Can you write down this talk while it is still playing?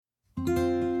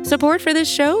Support for this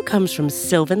show comes from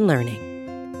Sylvan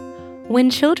Learning. When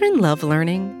children love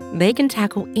learning, they can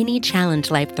tackle any challenge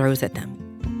life throws at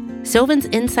them. Sylvan's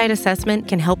Insight Assessment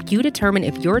can help you determine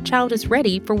if your child is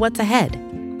ready for what's ahead.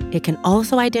 It can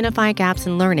also identify gaps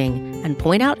in learning and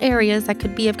point out areas that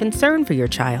could be of concern for your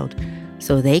child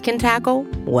so they can tackle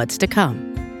what's to come.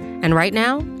 And right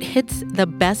now, it's the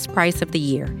best price of the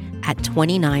year at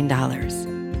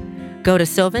 $29. Go to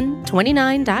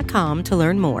sylvan29.com to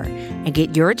learn more and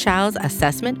get your child's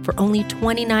assessment for only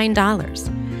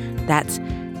 $29. That's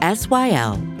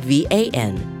SYLVAN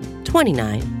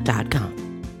 29.com.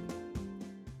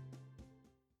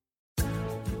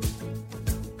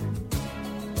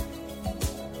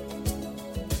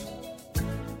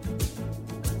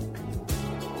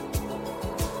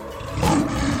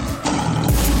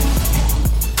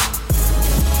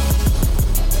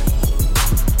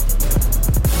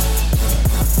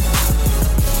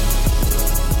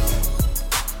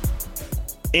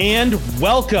 And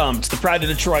welcome to the Pride of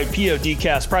Detroit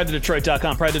PODcast,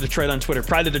 prideofdetroit.com, Pride of Detroit on Twitter,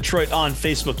 Pride of Detroit on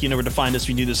Facebook. You know where to find us.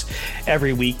 We do this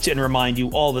every week and remind you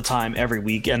all the time every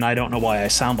week. And I don't know why I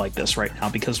sound like this right now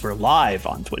because we're live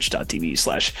on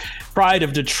twitch.tv/Pride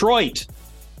of Detroit,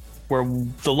 where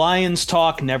the Lions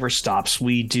talk never stops.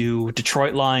 We do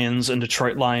Detroit Lions and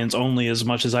Detroit Lions only, as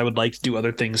much as I would like to do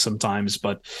other things sometimes.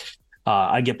 But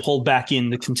I get pulled back in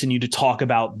to continue to talk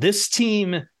about this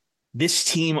team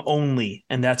only,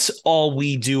 and that's all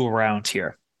we do around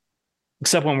here,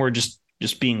 except when we're just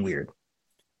being weird.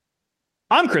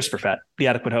 I'm Chris Perfett, the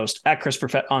adequate host at Chris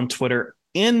Perfett on Twitter.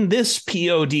 In this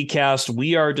PODcast,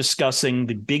 we are discussing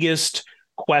the biggest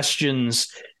questions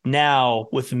now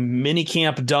with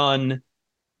minicamp done,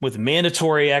 with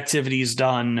mandatory activities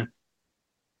done.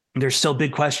 There's still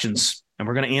big questions, and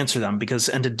we're going to answer them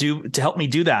to help me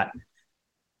do that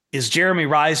is Jeremy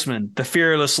Reisman, the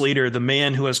fearless leader, the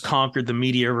man who has conquered the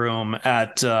media room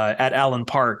at Allen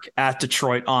Park, at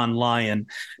Detroit on Lion,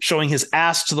 showing his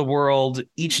ass to the world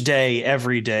each day,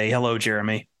 every day. Hello,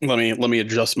 Jeremy. Let me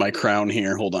adjust my crown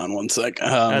here. Hold on 1 sec.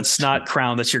 That's not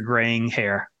crown. That's your graying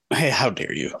hair. Hey, how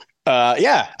dare you?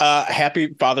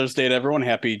 Happy Father's Day to everyone.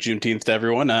 Happy Juneteenth to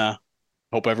everyone.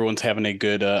 Hope everyone's having a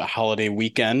good holiday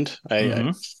weekend.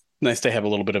 Nice to have a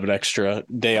little bit of an extra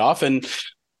day off and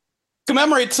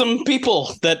commemorate some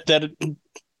people that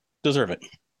deserve it.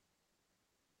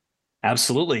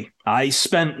 Absolutely. I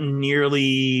spent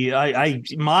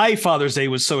my Father's Day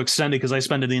was so extended because I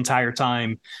spent the entire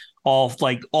time all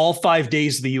 5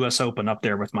 days of the US Open up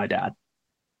there with my dad.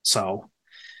 So,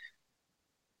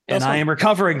 and I am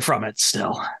recovering from it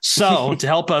still. So to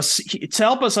help us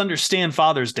understand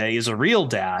Father's Day is a real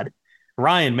dad,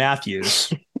 Ryan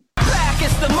Matthews. Back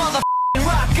is the motherfucking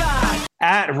rock god.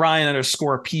 At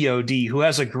Ryan_POD, who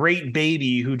has a great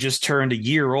baby who just turned a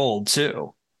year old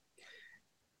too.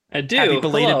 I do. Happy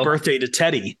belated birthday to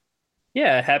Teddy.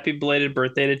 Yeah, happy belated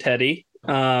birthday to Teddy.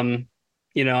 I'm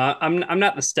not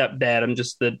the stepdad. I'm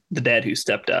just the dad who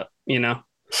stepped up.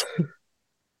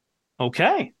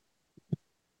 Okay.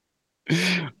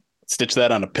 Stitch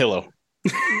that on a pillow.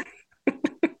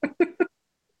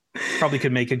 Probably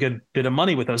could make a good bit of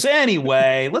money with those.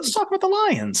 Anyway, let's talk about the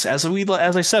Lions. As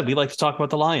I said, we like to talk about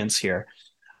the Lions here.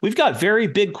 We've got very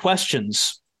big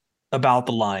questions about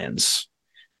the Lions,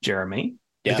 Jeremy,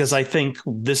 because I think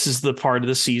this is the part of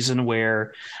the season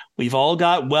where we've all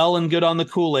got well and good on the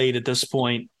Kool-Aid at this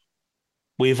point.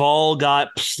 We've all got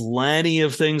plenty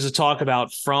of things to talk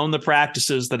about from the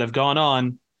practices that have gone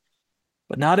on,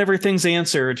 but not everything's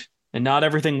answered. And not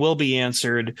everything will be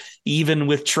answered, even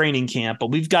with training camp. But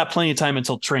we've got plenty of time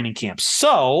until training camp.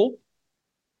 So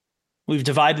we've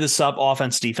divided this up,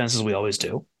 offense, defense, as we always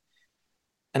do.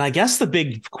 And I guess the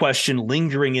big question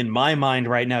lingering in my mind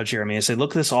right now, Jeremy, is I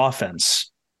look at this offense,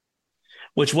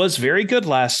 which was very good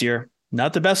last year.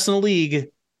 Not the best in the league,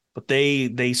 but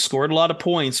they scored a lot of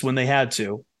points when they had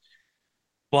to.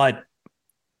 But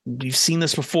we've seen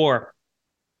this before.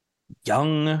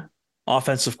 Young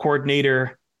offensive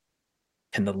coordinator.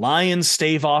 Can the Lions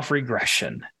stave off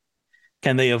regression?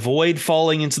 Can they avoid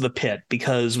falling into the pit?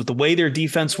 Because with the way their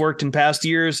defense worked in past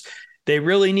years, they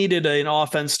really needed an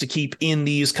offense to keep in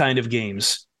these kind of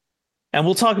games. And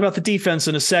we'll talk about the defense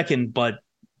in a second, but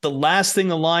the last thing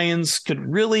the Lions could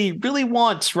really, really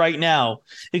want right now,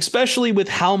 especially with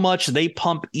how much they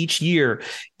pump each year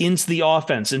into the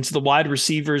offense, into the wide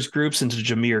receivers groups, into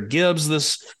Jahmyr Gibbs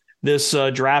this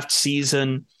draft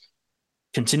season,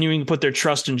 continuing to put their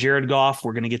trust in Jared Goff.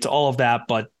 We're going to get to all of that,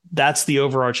 but that's the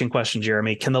overarching question,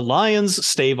 Jeremy. Can the Lions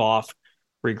stave off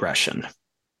regression?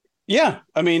 Yeah,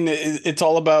 I mean, it's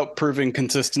all about proving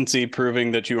consistency,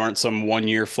 proving that you aren't some 1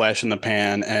 year flash in the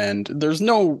pan. And there's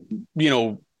no,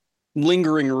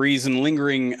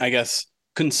 lingering, I guess,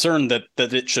 concern that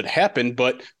it should happen.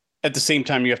 But at the same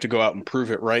time, you have to go out and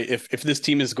prove it, right? If this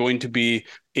team is going to be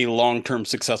a long-term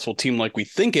successful team like we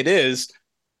think it is,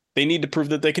 they need to prove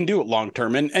that they can do it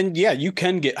long-term. And yeah, you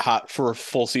can get hot for a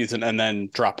full season and then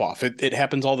drop off. It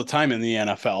happens all the time in the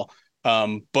NFL.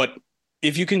 But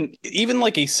if you can, even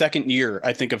like a second year,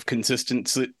 I think, of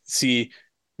consistency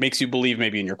makes you believe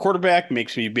maybe in your quarterback,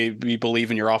 makes you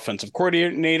believe in your offensive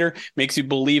coordinator, makes you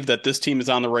believe that this team is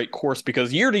on the right course,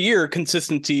 because year to year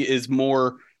consistency is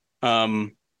more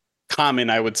common,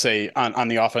 I would say, on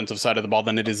the offensive side of the ball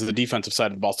than it is the defensive side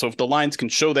of the ball. So if the Lions can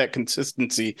show that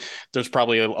consistency, there's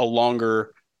probably a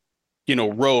longer,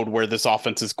 road where this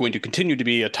offense is going to continue to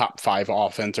be a top 5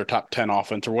 offense or top 10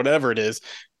 offense or whatever it is.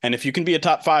 And if you can be a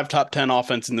top 5, top 10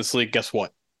 offense in this league, guess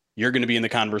what? You're going to be in the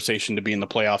conversation to be in the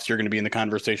playoffs. You're going to be in the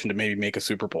conversation to maybe make a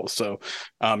Super Bowl. So,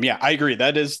 yeah, I agree.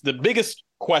 That is the biggest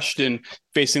question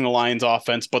facing the Lions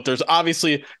offense, but there's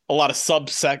obviously a lot of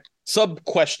sub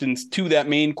questions to that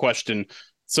main question.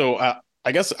 So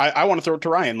I guess I want to throw it to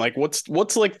Ryan. Like, what's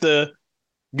like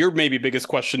your maybe biggest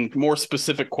question, more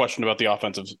specific question about the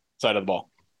offensive side of the ball?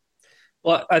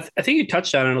 Well, I think you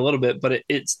touched on it a little bit, but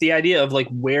it's the idea of like,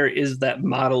 where is that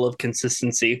model of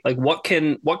consistency? Like, what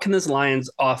can this Lions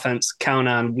offense count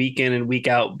on week in and week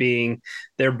out being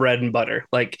their bread and butter?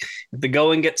 Like, if the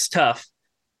going gets tough,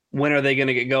 when are they going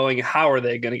to get going? How are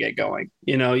they going to get going?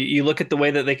 You look at the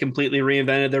way that they completely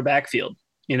reinvented their backfield.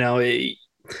 David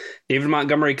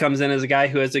Montgomery comes in as a guy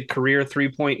who has a career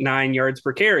 3.9 yards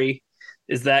per carry.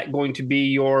 Is that going to be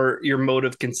your mode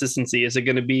of consistency? Is it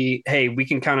going to be, hey, we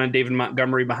can count on David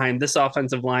Montgomery behind this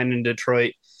offensive line in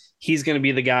Detroit? He's going to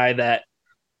be the guy that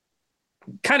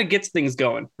kind of gets things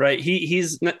going, right?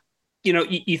 He's not,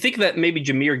 you think that maybe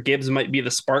Jahmyr Gibbs might be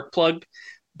the spark plug,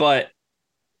 but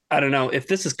I don't know if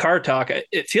this is car talk.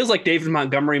 It feels like David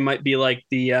Montgomery might be like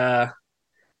the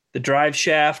drive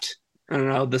shaft. I don't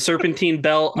know, the serpentine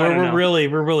belt. We're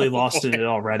really lost in it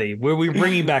already. We're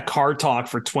bringing back car talk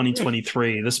for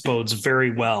 2023. This bodes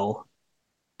very well.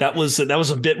 That was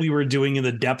a bit we were doing in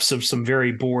the depths of some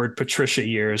very bored Patricia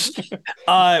years.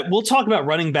 We'll talk about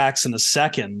running backs in a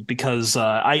second, because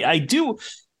I do.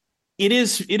 It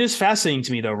is fascinating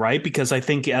to me, though, right? Because I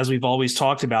think, as we've always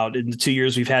talked about in the 2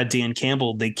 years we've had Dan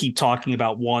Campbell, they keep talking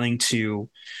about wanting to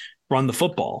run the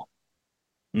football.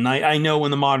 And I know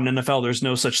in the modern NFL, there's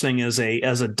no such thing as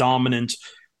a dominant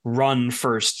run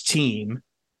first team,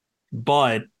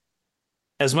 but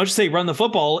as much as they run the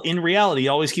football, in reality, it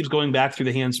always keeps going back through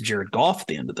the hands of Jared Goff at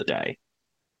the end of the day.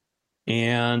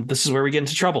 And this is where we get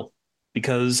into trouble,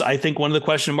 because I think one of the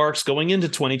question marks going into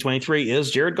 2023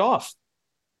 is Jared Goff.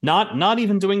 Not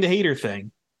even doing the hater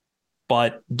thing,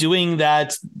 but doing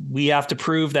that. We have to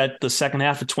prove that the second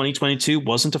half of 2022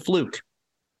 wasn't a fluke.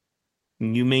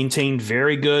 You maintained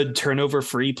very good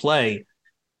turnover-free play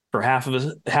for half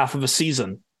of a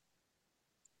season.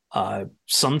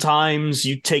 Sometimes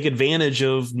you take advantage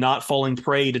of not falling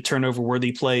prey to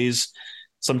turnover-worthy plays,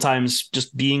 sometimes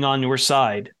just being on your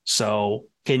side. So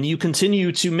can you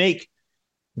continue to make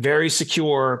very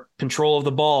secure control of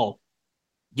the ball?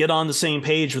 Get on the same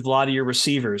page with a lot of your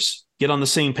receivers. Get on the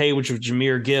same page with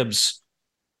Jahmyr Gibbs.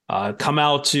 Come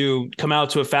out to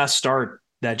a fast start.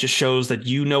 That just shows that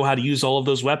you know how to use all of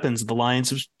those weapons that the Lions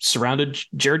have surrounded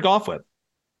Jared Goff with.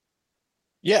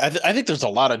 Yeah, I think there's a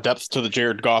lot of depth to the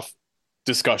Jared Goff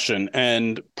discussion,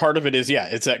 and part of it is,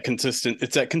 it's that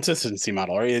consistency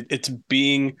model, right? It's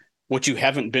being what you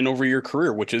haven't been over your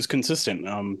career, which is consistent.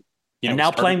 And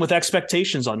now playing with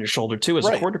expectations on your shoulder too as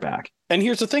a quarterback. And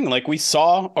here's the thing: like, we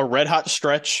saw a red hot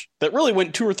stretch that really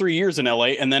went 2 or 3 years in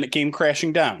LA, and then it came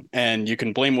crashing down. And you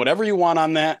can blame whatever you want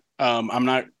on that. We're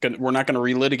not going to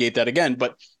relitigate that again,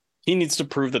 but he needs to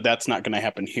prove that that's not going to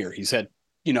happen here. He's had,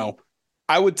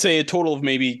 I would say a total of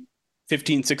maybe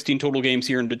 15, 16 total games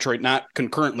here in Detroit, not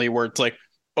concurrently, where it's like,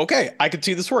 okay, I could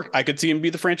see this work. I could see him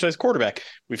be the franchise quarterback.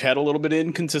 We've had a little bit of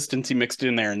inconsistency mixed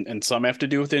in there, and some have to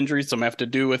do with injuries, some have to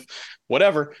do with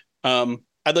whatever.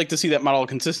 I'd like to see that model of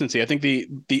consistency. I think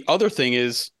the other thing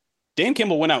is Dan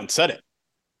Campbell went out and said it.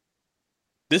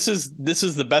 This is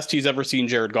the best he's ever seen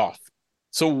Jared Goff.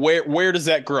 So where does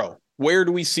that grow? Where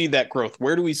do we see that growth?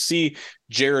 Where do we see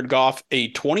Jared Goff, a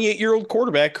 28-year-old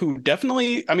quarterback who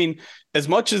definitely, I mean, as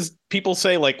much as people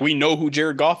say, like, we know who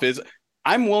Jared Goff is,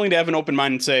 I'm willing to have an open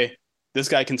mind and say, this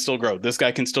guy can still grow. This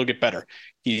guy can still get better.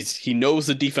 He knows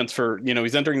the defense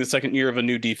he's entering the second year of a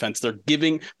new defense.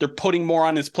 They're putting more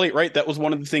on his plate, right? That was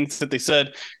one of the things that they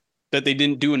said that they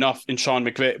didn't do enough with Sean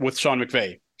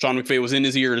McVay. Sean McVay was in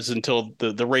his ears until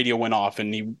the radio went off,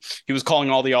 and he was calling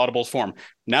all the audibles for him.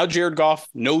 Now Jared Goff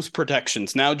knows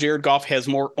protections. Now Jared Goff has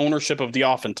more ownership of the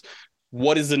offense.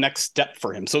 what is the next step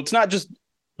for him? So it's not just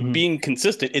being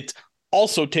consistent. It's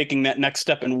also taking that next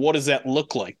step. And what does that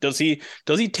look like? Does he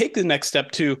take the next step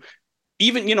to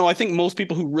even, I think most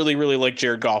people who really, really like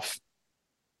Jared Goff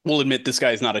will admit this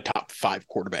guy is not a top 5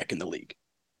 quarterback in the league.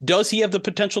 Does he have the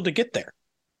potential to get there?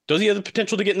 Does he have the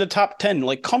potential to get in the top 10,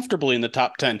 like comfortably in the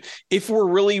top 10? If we're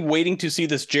really waiting to see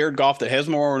this Jared Goff that has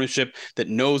more ownership, that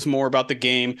knows more about the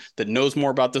game, that knows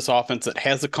more about this offense, that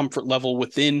has the comfort level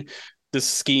within this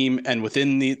scheme and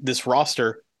within this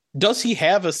roster, does he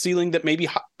have a ceiling that maybe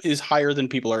is higher than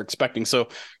people are expecting? So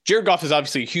Jared Goff is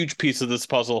obviously a huge piece of this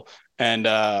puzzle. And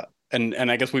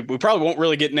I guess we probably won't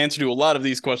really get an answer to a lot of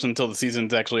these questions until the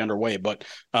season's actually underway, but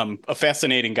a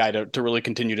fascinating guy to really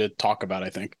continue to talk about, I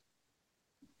think.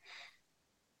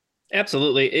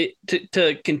 Absolutely.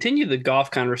 To continue the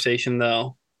Goff conversation,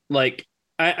 though, like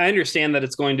I understand that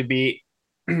it's going to be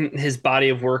his body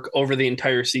of work over the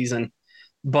entire season.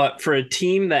 But for a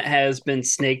team that has been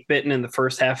snake bitten in the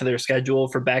first half of their schedule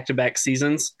for back-to-back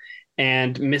seasons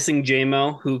and missing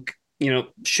J-Mo, who,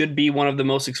 should be one of the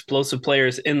most explosive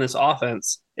players in this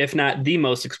offense, if not the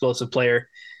most explosive player,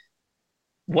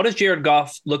 what does Jared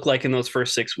Goff look like in those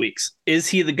first 6 weeks? Is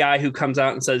he the guy who comes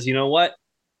out and says, you know what?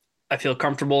 I feel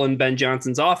comfortable in Ben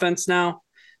Johnson's offense now.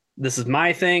 This is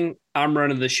my thing. I'm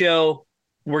running the show.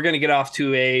 We're going to get off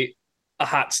to a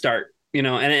hot start. And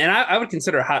I would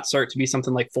consider a hot start to be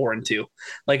something like 4-2.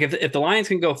 Like if the Lions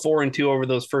can go 4-2 over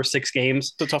those first 6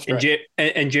 games, it's a tough stretch.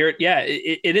 And Jared,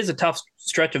 it is a tough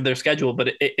stretch of their schedule.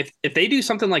 But if they do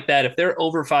something like that, if they're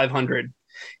over 500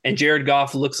 and Jared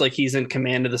Goff looks like he's in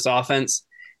command of this offense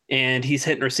and he's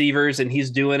hitting receivers and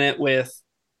he's doing it with,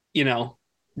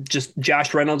 just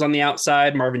Josh Reynolds on the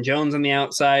outside, Marvin Jones on the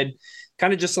outside,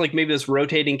 kind of just like maybe this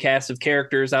rotating cast of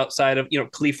characters outside of,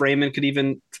 Khalif Raymond could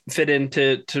even fit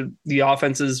into the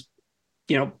offense's,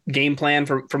 game plan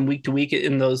from week to week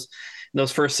in those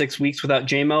first 6 weeks without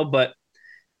J-Mo. But,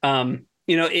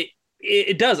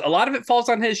 it does. A lot of it falls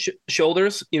on his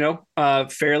shoulders,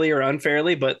 fairly or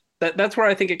unfairly. But that's where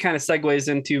I think it kind of segues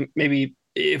into maybe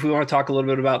if we want to talk a little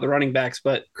bit about the running backs.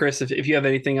 But Chris, if you have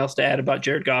anything else to add about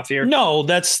Jared Goff here. No,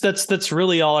 that's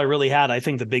really all I really had. I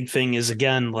think the big thing is,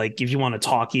 again, like if you want to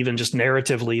talk even just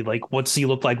narratively, like what's he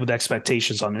look like with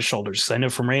expectations on his shoulders? 'Cause I know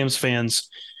from Rams fans,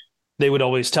 they would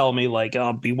always tell me like,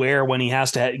 beware when he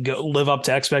has to go live up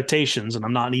to expectations. And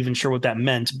I'm not even sure what that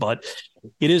meant, but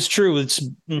it is true. It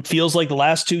feels like the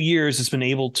last 2 years it's been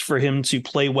able for him to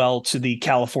play well to the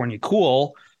California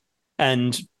cool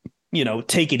and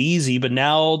take it easy. But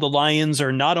now the Lions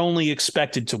are not only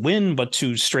expected to win, but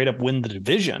to straight up win the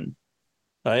division,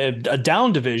 a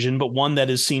down division, but one that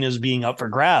is seen as being up for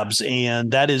grabs.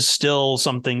 And that is still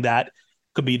something that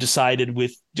could be decided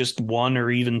with just 1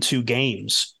 or even 2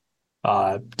 games,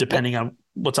 depending on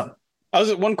what's up.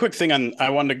 One quick thing I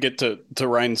wanted to get to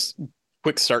Ryan's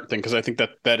quick start thing, because I think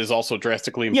that is also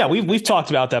drastically important. Yeah, we've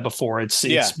talked about that before. It's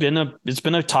been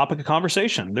a topic of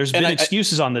conversation. There's been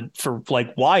excuses for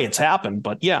like why it's happened,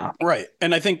 but yeah. Right.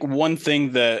 And I think one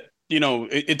thing that,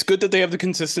 it's good that they have the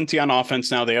consistency on offense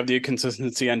now. They have the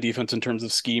consistency on defense in terms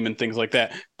of scheme and things like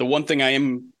that. The one thing I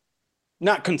am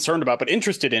not concerned about, but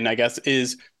interested in, I guess,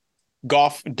 is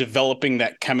Goff developing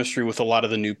that chemistry with a lot of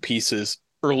the new pieces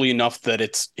early enough that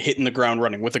it's hitting the ground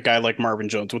running with a guy like Marvin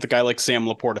Jones, with a guy like Sam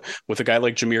Laporta, with a guy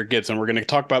like Jahmyr Gibbs. And we're going to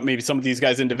talk about maybe some of these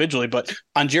guys individually, but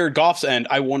on Jared Goff's end,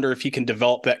 I wonder if he can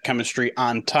develop that chemistry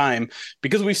on time,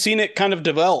 because we've seen it kind of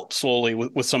develop slowly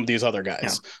with some of these other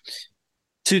guys.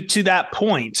 Yeah. To that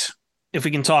point, if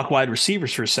we can talk wide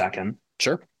receivers for a second.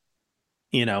 Sure.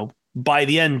 By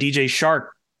the end, DJ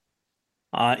Shark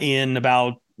in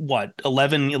about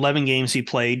 11 games he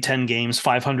played, 10 games,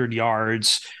 500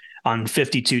 yards on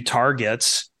 52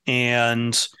 targets,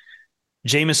 and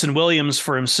Jameson Williams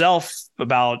for himself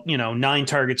about 9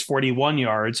 targets, 41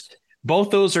 yards. Both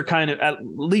those are kind of, at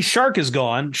least Shark is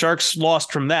gone. Shark's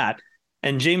lost from that,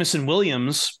 and Jameson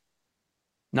Williams,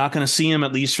 not going to see him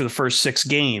at least for the first 6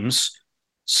 games.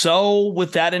 So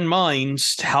with that in mind,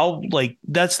 how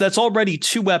that's already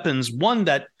 2 weapons. One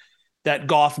that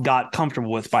Goff got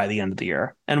comfortable with by the end of the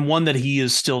year, and one that he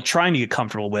is still trying to get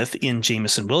comfortable with in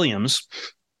Jameson Williams.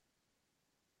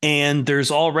 And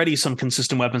there's already some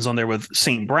consistent weapons on there with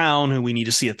St. Brown, who we need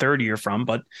to see a third year from.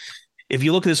 But if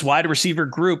you look at this wide receiver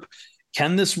group,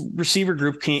 can this receiver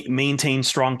group maintain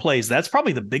strong plays? That's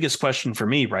probably the biggest question for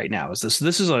me right now. This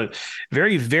is a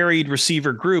very varied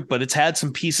receiver group, but it's had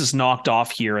some pieces knocked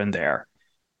off here and there.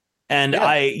 And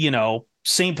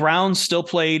St. Brown still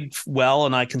played well,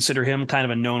 and I consider him kind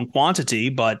of a known quantity,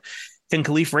 but can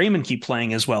Khalif Raymond keep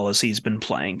playing as well as he's been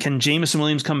playing? Can Jameson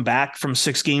Williams come back from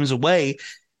 6 games away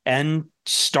and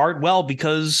start well?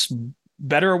 Because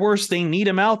better or worse, they need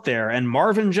him out there. And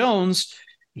Marvin Jones,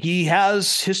 he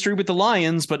has history with the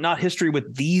Lions, but not history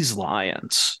with these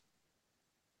Lions.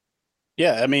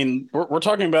 Yeah, I mean, we're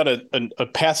talking about a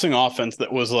passing offense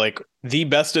that was like the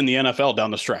best in the NFL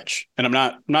down the stretch, and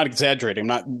I'm not exaggerating.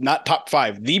 Not top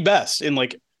 5, the best in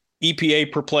like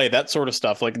EPA per play, that sort of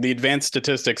stuff. Like the advanced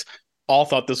statistics, all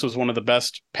thought this was one of the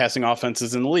best passing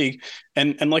offenses in the league.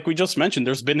 And like we just mentioned,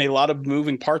 there's been a lot of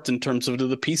moving parts in terms of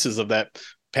the pieces of that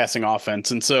passing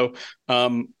offense, and so.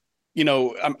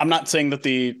 I'm not saying that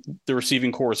the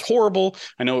receiving core is horrible.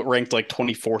 I know it ranked like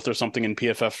 24th or something in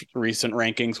PFF recent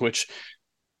rankings, which,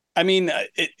 I mean,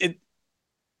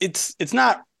 it's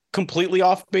not completely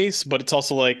off base, but it's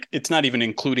also like it's not even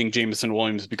including Jameson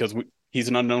Williams because he's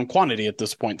an unknown quantity at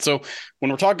this point. So when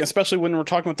we're talking, especially when we're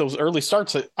talking about those early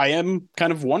starts, I am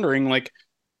kind of wondering, like,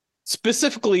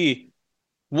 specifically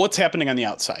what's happening on the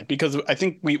outside, because I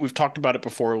think we've talked about it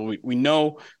before. We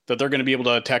know that they're going to be able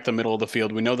to attack the middle of the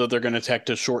field. We know that they're going to attack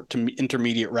the short to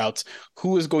intermediate routes.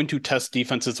 Who is going to test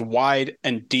defenses wide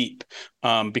and deep?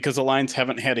 Because the Lions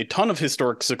haven't had a ton of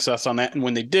historic success on that. And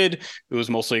when they did, it was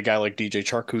mostly a guy like DJ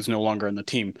Chark, who's no longer on the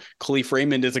team. Khalif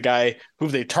Raymond is a guy who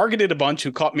they targeted a bunch,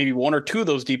 who caught maybe 1 or 2 of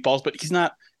those deep balls, but he's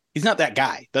not that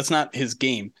guy. That's not his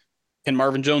game. Can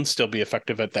Marvin Jones still be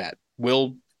effective at that?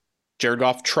 Will Jared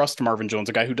Goff trust Marvin Jones,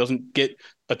 a guy who doesn't get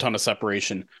a ton of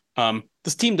separation?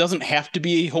 This team doesn't have to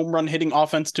be a home run hitting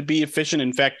offense to be efficient.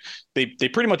 In fact, they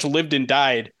pretty much lived and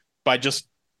died by just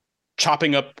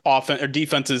chopping up offense or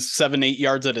defenses 7-8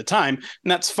 yards at a time,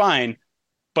 and that's fine.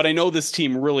 But I know this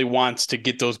team really wants to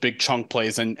get those big chunk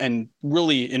plays, and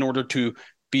really, in order to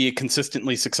be a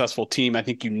consistently successful team, I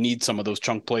think you need some of those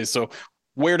chunk plays. So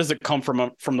where does it come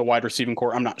from the wide receiving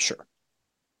core? I'm not sure.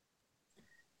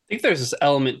 I think there's this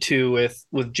element too with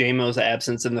JMO's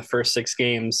absence in the first 6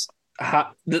 games.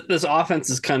 This offense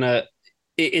is kind of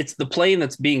it's the plane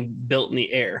that's being built in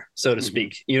the air, so to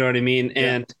speak. You know what I mean?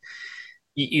 Yeah. And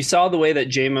you saw the way that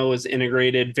JMO was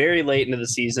integrated very late into the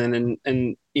season,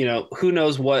 and who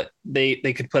knows what they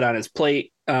could put on his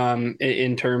plate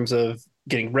in terms of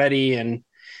getting ready and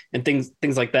things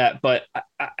like that. But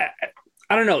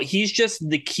I don't know. He's just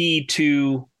the key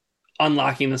to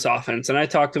unlocking this offense. And I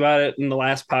talked about it in the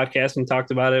last podcast and talked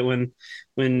about it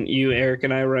when you, Eric,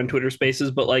 and I were on Twitter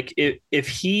Spaces. But like, if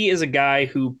he is a guy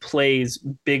who plays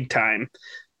big time,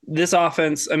 this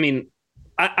offense, I mean,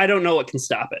 I don't know what can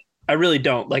stop it. I really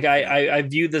don't. Like, I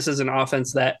view this as an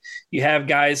offense that you have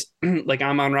guys like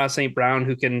Amon-Ra St. Brown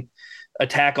who can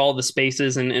attack all the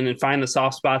spaces and find the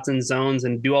soft spots and zones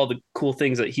and do all the cool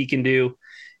things that he can do.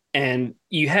 And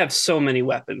you have so many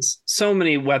weapons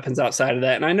outside of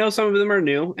that. And I know some of them are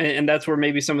new, and that's where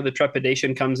maybe some of the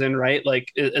trepidation comes in, right? Like,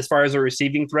 as far as a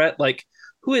receiving threat, like,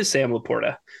 who is Sam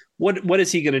Laporta? What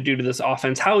is he going to do to this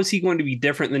offense? How is he going to be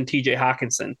different than TJ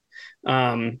Hawkinson?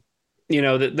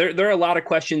 There are a lot of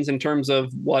questions in terms of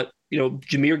what,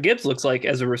 Jahmyr Gibbs looks like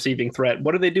as a receiving threat.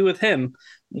 What do they do with him?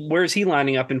 Where is he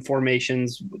lining up in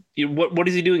formations? What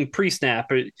is he doing pre-snap?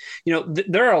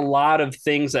 There are a lot of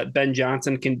things that Ben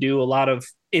Johnson can do, a lot of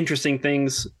interesting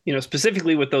things,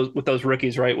 specifically with those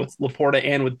rookies, right? With Laporta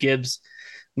and with Gibbs,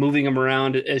 moving them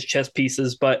around as chess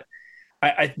pieces. But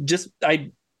I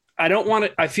don't want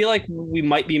to, I feel like we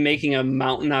might be making a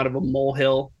mountain out of a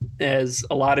molehill, as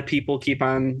a lot of people keep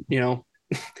on,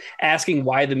 asking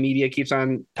why the media keeps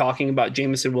on talking about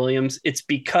Jameson Williams. It's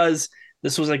because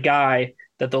this was a guy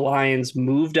that the Lions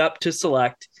moved up to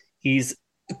select. He's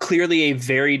clearly a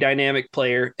very dynamic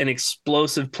player, an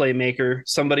explosive playmaker,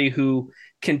 somebody who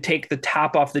can take the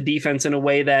top off the defense in a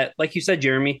way that, like you said,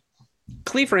 Jeremy,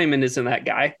 Khalif Raymond isn't that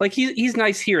guy. Like, he's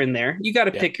nice here and there. You got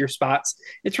to pick your spots.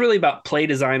 It's really about play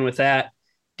design with that.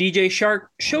 DJ Chark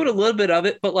showed a little bit of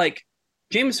it, but like,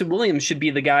 Jameson Williams should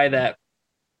be the guy that,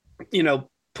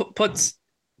 puts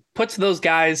those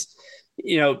guys,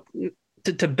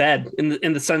 to bed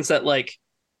in the sense that, like,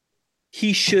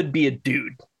 he should be a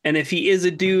dude. And if he is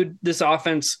a dude, this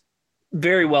offense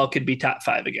very well could be top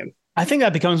 5 again. I think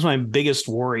that becomes my biggest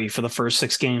worry for the first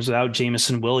 6 games without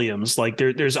Jameson Williams. Like,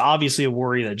 there's obviously a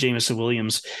worry that Jameson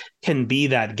Williams can be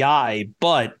that guy,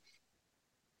 but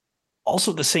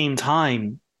also at the same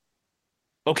time,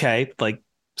 okay, like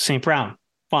St. Brown,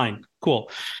 fine, cool.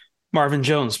 Marvin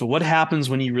Jones, but what happens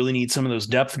when you really need some of those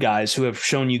depth guys who have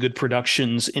shown you good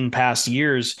productions in past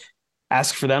years?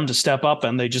 Ask for them to step up,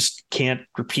 and they just can't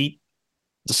repeat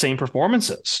the same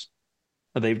performances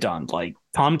that they've done. Like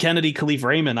Tom Kennedy, Khalif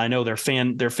Raymond, I know they're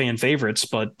fan favorites,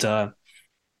 but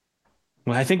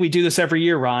I think we do this every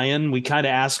year, Ryan. We kind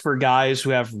of ask for guys who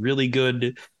have really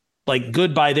good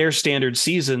by their standard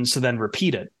seasons to then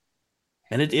repeat it.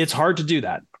 And it's hard to do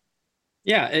that.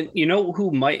 Yeah. And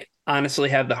who might honestly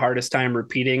have the hardest time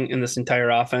repeating in this entire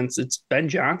offense, it's Ben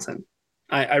Johnson.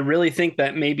 I really think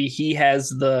that maybe he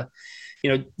has there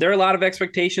are a lot of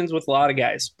expectations with a lot of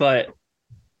guys, but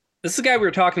this is a guy we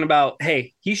were talking about.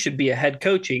 Hey, he should be a head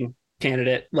coaching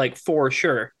candidate, like for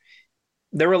sure.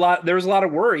 There was a lot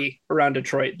of worry around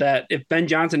Detroit that if Ben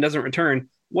Johnson doesn't return,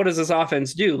 what does this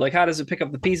offense do? Like, how does it pick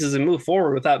up the pieces and move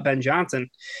forward without Ben Johnson?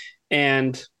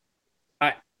 And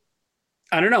I,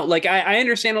 I don't know. Like, I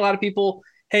understand a lot of people.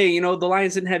 Hey, the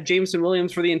Lions didn't have Jameson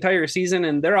Williams for the entire season,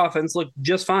 and their offense looked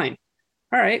just fine.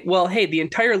 All right. Well, hey, the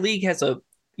entire league has a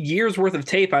year's worth of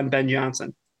tape on Ben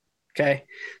Johnson. Okay.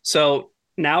 So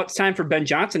now it's time for Ben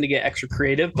Johnson to get extra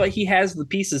creative, but he has the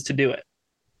pieces to do it.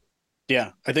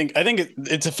 Yeah, I think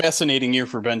it's a fascinating year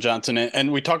for Ben Johnson,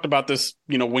 and we talked about this,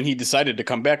 when he decided to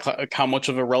come back, how much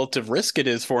of a relative risk it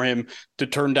is for him to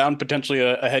turn down potentially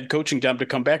a head coaching job to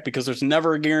come back, because there's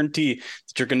never a guarantee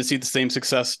that you're going to see the same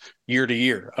success year to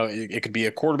year. It could be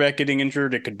a quarterback getting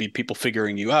injured, it could be people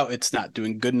figuring you out. It's not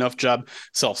doing a good enough job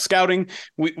self-scouting.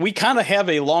 We kind of have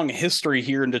a long history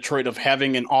here in Detroit of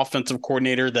having an offensive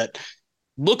coordinator that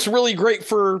looks really great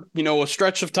for a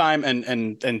stretch of time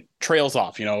and trails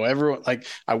off. Everyone, like,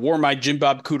 I wore my Jim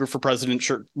Bob Cooter for President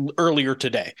shirt earlier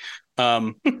today.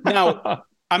 Now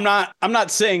I'm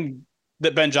not saying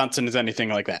that Ben Johnson is anything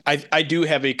like that. I do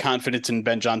have a confidence in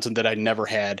Ben Johnson that I never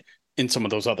had in some of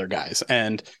those other guys,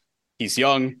 and he's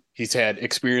young. He's had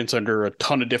experience under a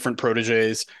ton of different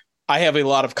proteges. I have a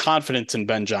lot of confidence in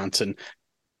Ben Johnson.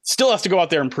 Still has to go out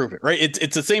there and prove it, right?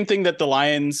 It's the same thing that the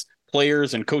Lions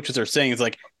players and coaches are saying. Is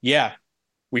like, yeah,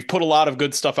 we've put a lot of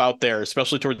good stuff out there,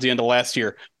 especially towards the end of last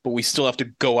year, but we still have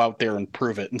to go out there and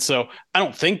prove it. And so I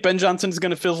don't think Ben Johnson is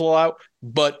going to fizzle out,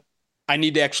 but I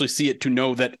need to actually see it to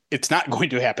know that it's not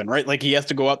going to happen, right? Like, he has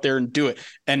to go out there and do it.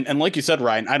 And like you said,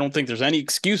 Ryan, I don't think there's any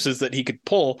excuses that he could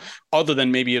pull other than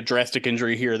maybe a drastic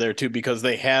injury here or there too, because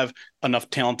they have enough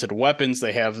talented weapons.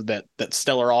 They have that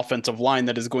stellar offensive line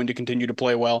that is going to continue to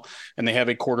play well, and they have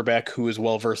a quarterback who is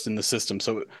well versed in the system.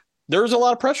 So there's a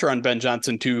lot of pressure on Ben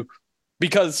Johnson too,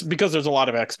 because there's a lot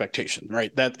of expectation,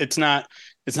 right? That it's not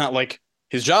like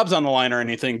his job's on the line or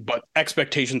anything, but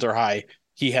expectations are high.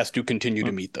 He has to continue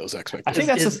to meet those expectations.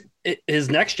 I think his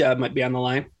next job might be on the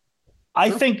line. I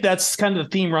think that's kind of the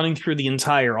theme running through the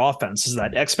entire offense, is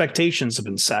that expectations have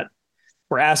been set.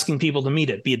 We're asking people to meet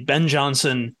it, be it Ben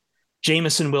Johnson,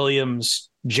 Jameson Williams,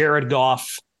 Jared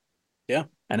Goff. Yeah.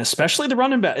 And especially the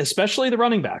running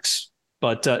backs.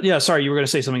 But sorry, you were going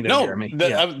to say something there, Jeremy.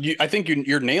 I think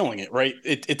you're nailing it, right?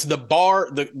 It's the bar.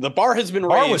 The bar has been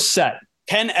raised. Bar was set.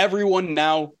 Can everyone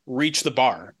now reach the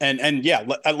bar? And yeah,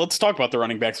 let's talk about the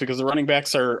running backs, because the running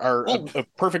backs are a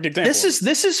perfect example.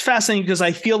 This is fascinating, because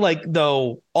I feel like,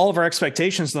 though, all of our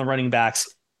expectations on the running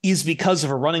backs is because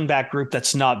of a running back group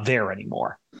that's not there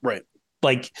anymore. Right.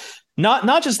 Like,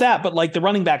 not just that, but like the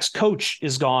running backs coach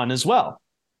is gone as well.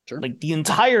 Sure. Like, the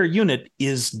entire unit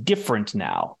is different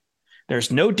now.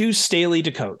 There's no Deuce Staley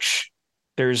to coach.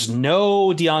 There's no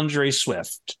DeAndre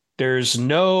Swift. There's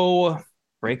no,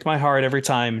 break my heart every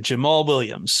time, Jamal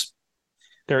Williams.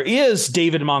 There is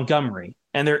David Montgomery,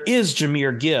 and there is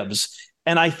Jahmyr Gibbs.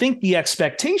 And I think the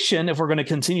expectation, if we're going to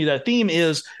continue that theme,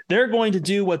 is they're going to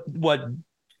do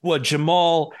what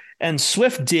Jamal and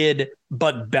Swift did,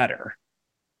 but better.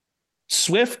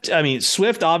 Swift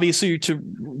obviously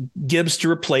to Gibbs to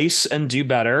replace and do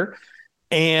better,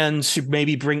 and to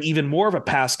maybe bring even more of a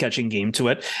pass catching game to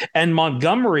it, and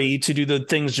Montgomery to do the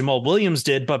things Jamal Williams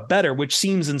did, but better, which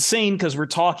seems insane because we're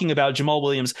talking about Jamal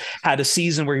Williams had a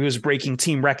season where he was breaking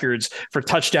team records for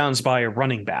touchdowns by a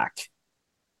running back.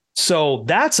 So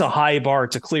that's a high bar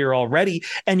to clear already.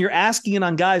 And you're asking it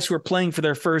on guys who are playing for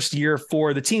their first year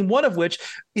for the team, one of which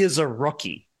is a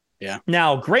rookie. Yeah.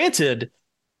 Now, granted,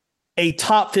 a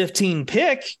top 15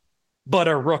 pick, but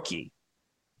a rookie.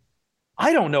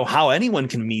 I don't know how anyone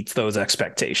can meet those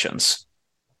expectations.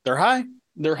 They're high,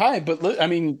 but I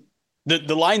mean,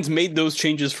 the Lions made those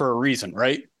changes for a reason,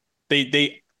 right?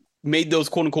 They made those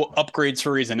quote unquote upgrades for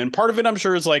a reason. And part of it, I'm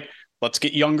sure, is like, let's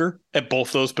get younger at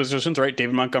both those positions, right?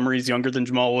 David Montgomery is younger than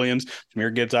Jamal Williams.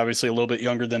 Jahmyr Gibbs, obviously a little bit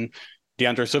younger than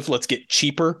DeAndre Swift. Let's get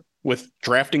cheaper with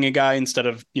drafting a guy instead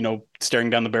of,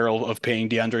 staring down the barrel of paying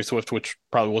DeAndre Swift, which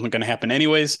probably wasn't going to happen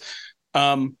anyways.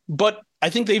 But I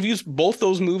think they've used both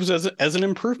those moves as an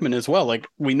improvement as well. Like,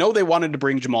 we know they wanted to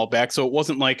bring Jamal back, so it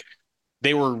wasn't like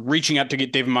they were reaching out to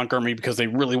get David Montgomery because they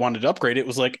really wanted to upgrade. It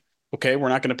was like, okay, we're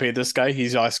not going to pay this guy.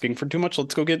 He's asking for too much.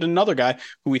 Let's go get another guy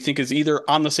who we think is either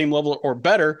on the same level or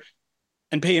better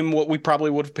and pay him what we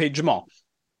probably would have paid Jamal.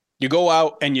 You go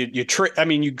out and you draft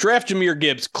Jahmyr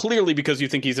Gibbs clearly because you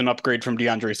think he's an upgrade from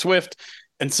DeAndre Swift.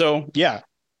 And so, yeah,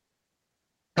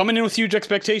 coming in with huge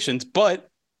expectations, but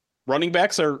running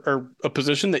backs are a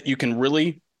position that you can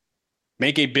really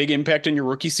make a big impact in your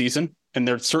rookie season. And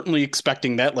they're certainly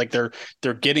expecting that. Like they're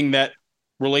getting that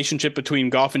relationship between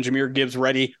Goff and Jahmyr Gibbs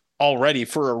ready already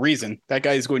for a reason. That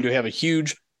guy is going to have a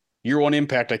huge year one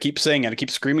impact. I keep saying it. I keep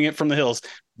screaming it from the hills.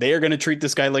 They are going to treat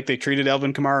this guy like they treated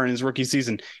Alvin Kamara in his rookie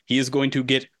season. He is going to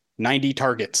get 90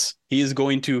 targets. He is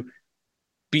going to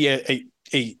be a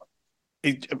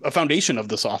foundation of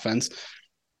this offense.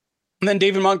 And then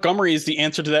David Montgomery is the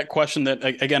answer to that question that,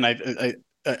 again, I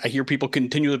hear people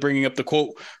continually bringing up the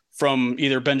quote from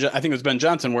either I think it was Ben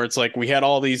Johnson, where it's like, we had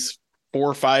all these 4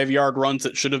 or 5 yard runs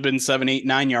that should have been 7, 8,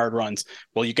 9 yard runs.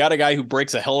 Well, you got a guy who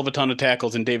breaks a hell of a ton of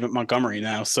tackles in David Montgomery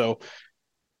now. So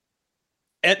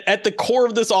at the core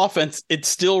of this offense, it's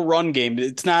still run game.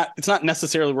 It's not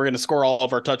necessarily we're going to score all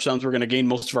of our touchdowns. We're going to gain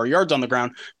most of our yards on the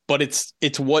ground, but it's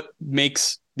what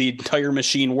makes the entire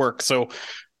machine work. So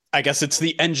I guess it's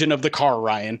the engine of the car,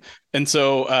 Ryan. And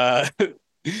so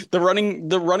the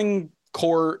running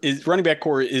back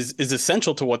core is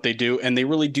essential to what they do. And they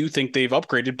really do think they've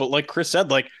upgraded. But like Chris said,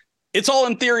 like it's all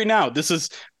in theory now. This is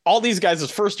all these guys'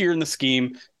 first year in the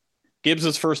scheme.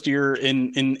 Gibbs' first year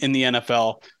in the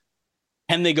NFL.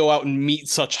 Can they go out and meet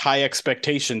such high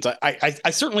expectations?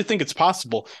 I certainly think it's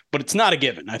possible, but it's not a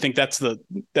given. I think that's the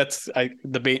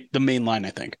main line,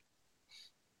 I think.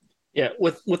 Yeah,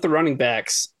 with the running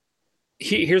backs,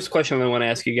 here's a question I want to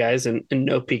ask you guys, and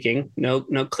no peeking, no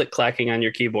click clacking on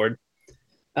your keyboard.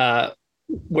 Where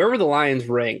were the Lions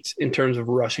ranked in terms of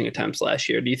rushing attempts last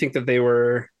year? Do you think that they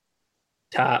were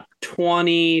top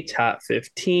 20, top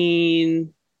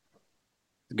 15?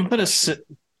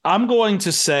 I'm going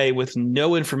to say, with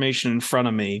no information in front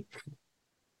of me,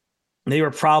 they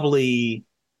were probably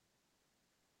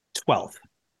 12th.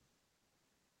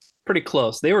 Pretty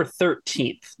close. They were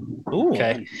 13th. Ooh.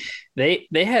 Okay. They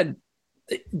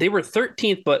were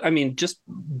 13th, but I mean, just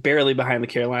barely behind the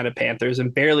Carolina Panthers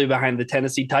and barely behind the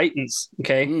Tennessee Titans.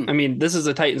 Okay. I mean, this is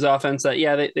a Titans offense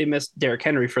that, they missed Derrick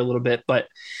Henry for a little bit, but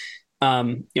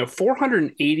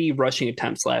 480 rushing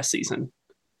attempts last season.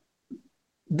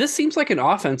 This seems like an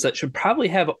offense that should probably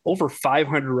have over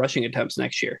 500 rushing attempts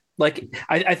next year. Like,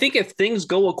 I think if things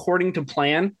go according to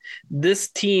plan, this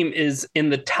team is in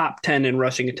the top 10 in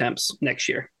rushing attempts next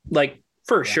year. Like,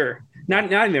 for sure.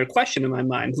 Not even a question in my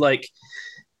mind. Like,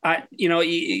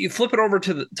 you flip it over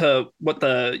to what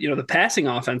the passing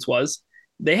offense was.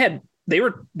 They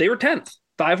were 10th,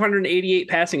 588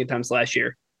 passing attempts last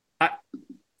year.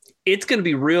 It's going to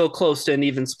be real close to an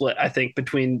even split, I think,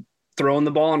 between throwing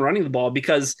the ball and running the ball,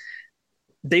 because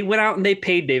they went out and they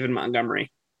paid David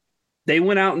Montgomery. They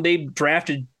went out and they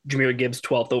drafted Jahmyr Gibbs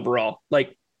 12th overall.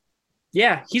 Like,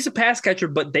 yeah, he's a pass catcher,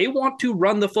 but they want to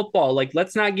run the football. Like,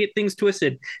 let's not get things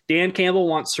twisted. Dan Campbell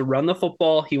wants to run the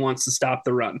football. He wants to stop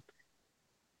the run.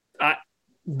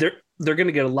 They're going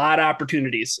to get a lot of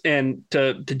opportunities. And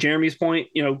to Jeremy's point,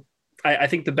 I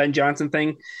think the Ben Johnson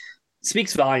thing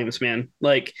speaks volumes, man.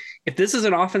 Like, if this is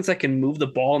an offense that can move the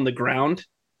ball on the ground,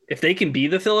 if they can be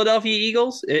the Philadelphia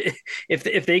Eagles,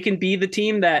 if they can be the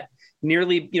team that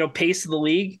nearly, paced the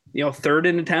league, third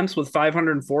in attempts with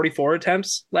 544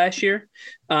 attempts last year,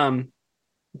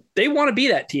 they want to be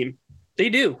that team. They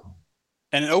do.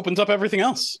 And it opens up everything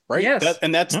else, right? Yes.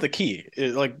 That's the key.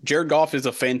 Like, Jared Goff is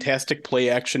a fantastic play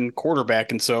action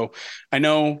quarterback. And so I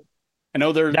know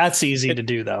that's easy to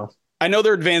do, though. I know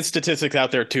there are advanced statistics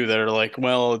out there too that are like,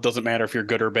 well, it doesn't matter if you're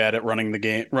good or bad at running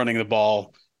the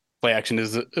ball. Play action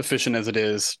is efficient as it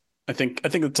is. I think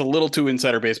it's a little too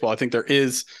insider baseball. I think there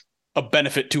is a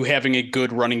benefit to having a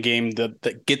good running game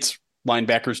that gets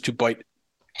linebackers to bite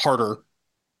harder.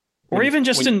 Or even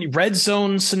just in red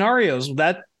zone scenarios.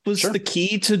 That was the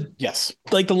key to, yes,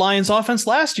 like the Lions offense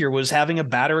last year was having a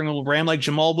battering ram like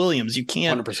Jamal Williams. You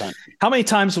can't 100%. How many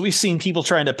times have we seen people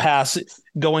trying to pass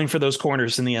going for those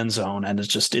corners in the end zone? And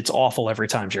it's awful every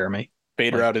time, Jeremy.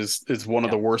 Fade route is one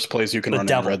of the worst plays you can run in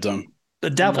the red zone. The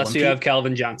devil. Unless you have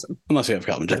Calvin Johnson. Unless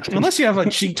you have a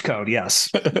cheat code, yes.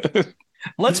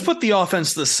 Let's put the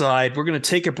offense to the side. We're going to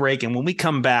take a break. And when we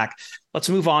come back, let's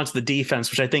move on to the defense,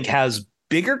 which I think has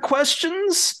bigger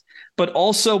questions, but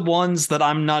also ones that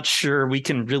I'm not sure we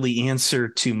can really answer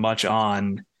too much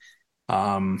on.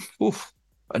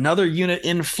 Another unit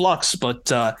in flux,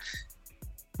 but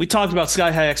we talked about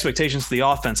sky-high expectations for the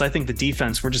offense. I think the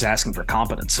defense, we're just asking for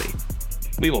competency.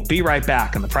 We will be right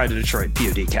back on the Pride of Detroit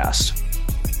PODcast.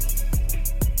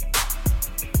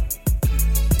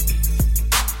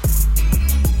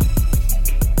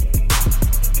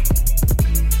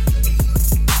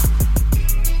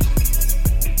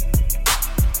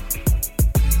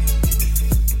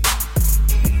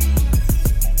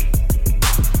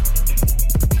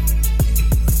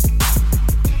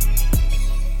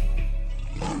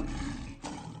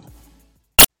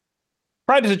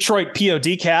 Pride of Detroit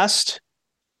PODcast.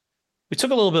 We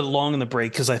took a little bit long in the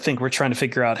break because I think we're trying to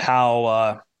figure out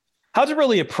how to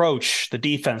really approach the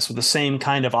defense with the same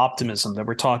kind of optimism that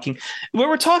we're talking.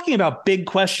 We're talking about big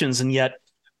questions, and yet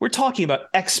we're talking about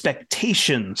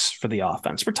expectations for the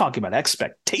offense. We're talking about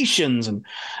expectations and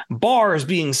bars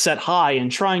being set high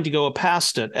and trying to go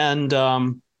past it. And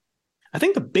I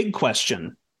think the big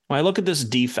question, when I look at this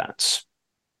defense,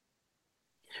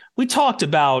 we talked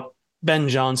about Ben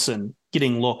Johnson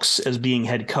getting looks as being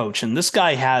head coach, and this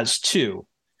guy has too.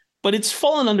 But it's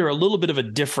fallen under a little bit of a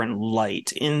different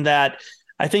light in that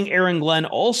I think Aaron Glenn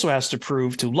also has to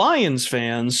prove to Lions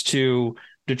fans, to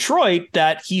Detroit,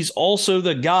 that he's also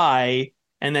the guy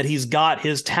and that he's got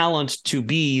his talent to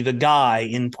be the guy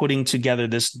in putting together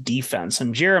this defense.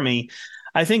 And Jeremy,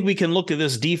 I think we can look at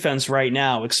this defense right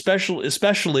now,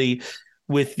 especially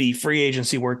with the free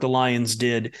agency work the Lions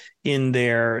did in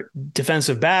their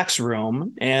defensive backs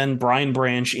room and Brian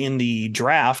Branch in the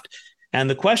draft. And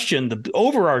the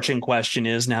overarching question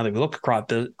is, now that we look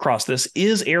across this,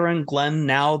 is Aaron Glenn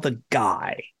now the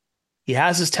guy? He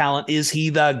has his talent. Is he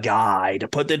the guy to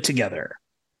put it together?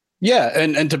 Yeah,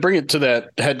 and to bring it to that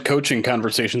head coaching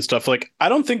conversation stuff, like I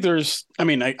don't think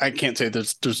I can't say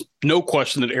there's no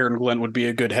question that Aaron Glenn would be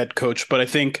a good head coach, but I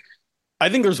think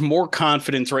there's more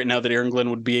confidence right now that Aaron Glenn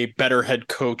would be a better head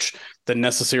coach than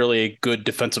necessarily a good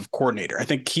defensive coordinator. I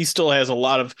think he still has a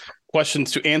lot of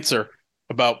questions to answer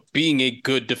about being a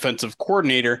good defensive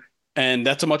coordinator, and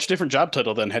that's a much different job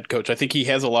title than head coach. I think he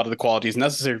has a lot of the qualities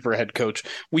necessary for a head coach.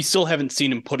 We still haven't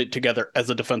seen him put it together as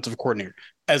a defensive coordinator,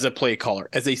 as a play caller,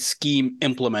 as a scheme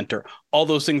implementer, all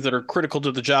those things that are critical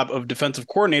to the job of defensive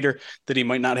coordinator that he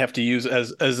might not have to use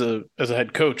as a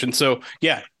head coach. And so,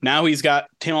 yeah, now he's got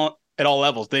talent at all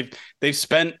levels. They've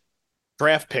spent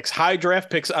high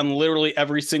draft picks on literally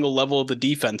every single level of the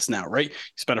defense now, right? You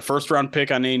spend a first round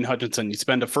pick on Aiden Hutchinson. You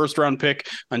spend a first round pick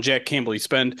on Jack Campbell. You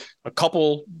spend a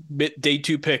couple day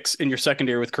 2 picks in your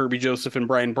secondary with Kirby Joseph and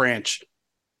Brian Branch.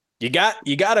 You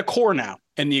got a core now,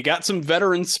 and you got some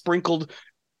veterans sprinkled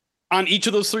on each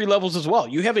of those 3 levels as well.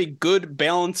 You have a good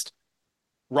balanced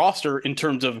roster in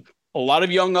terms of a lot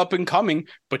of young up and coming,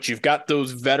 but you've got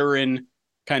those veteran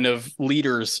kind of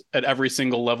leaders at every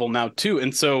single level now too.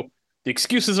 And so the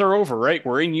excuses are over, right?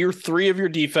 We're in year 3 of your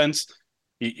defense.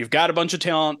 You've got a bunch of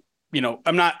talent. You're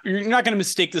not going to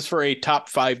mistake this for a top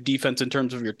 5 defense in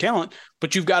terms of your talent,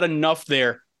 but you've got enough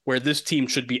there where this team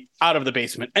should be out of the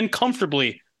basement and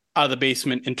comfortably out of the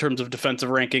basement in terms of defensive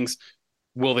rankings.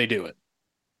 Will they do it?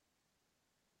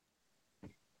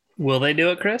 Will they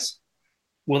do it, Chris?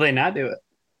 Will they not do it?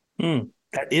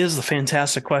 That is the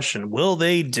fantastic question. Will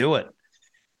they do it?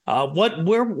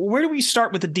 Where do we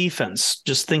start with the defense?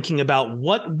 Just thinking about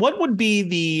what would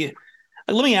be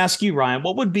let me ask you, Ryan,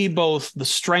 what would be both the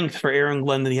strength for Aaron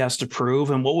Glenn that he has to prove,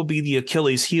 and what would be the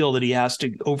Achilles heel that he has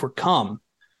to overcome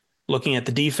looking at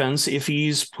the defense if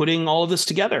he's putting all of this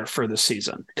together for this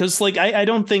season? Because I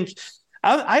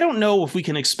don't know if we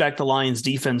can expect the Lions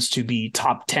defense to be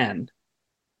top 10.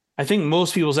 I think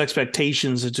most people's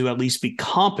expectations are to at least be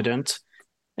competent.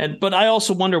 But I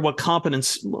also wonder what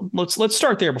competence. Let's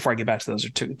start there before I get back to those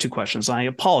two questions. I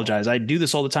apologize. I do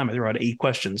this all the time. I throw out 8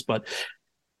 questions, but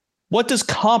what does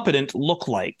competent look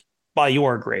like by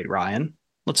your grade, Ryan?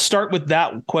 Let's start with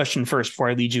that question first before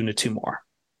I lead you into 2 more.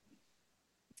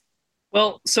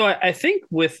 Well, so I think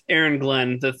with Aaron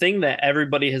Glenn, the thing that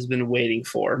everybody has been waiting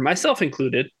for, myself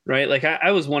included, right? Like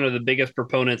I was one of the biggest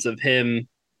proponents of him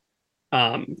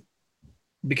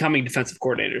becoming defensive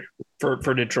coordinator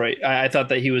for Detroit. I thought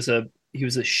that he was an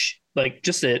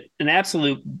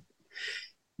absolute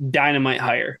dynamite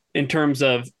hire in terms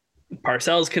of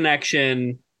Parcells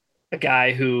connection, a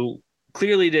guy who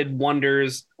clearly did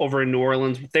wonders over in New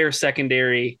Orleans with their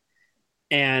secondary,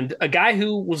 and a guy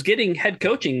who was getting head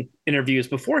coaching interviews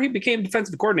before he became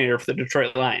defensive coordinator for the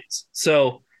Detroit Lions.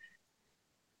 So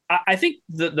I think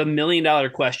the $1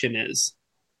 million question is,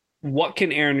 what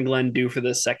can Aaron Glenn do for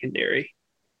this secondary?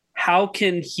 How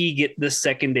can he get this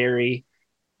secondary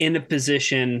in a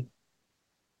position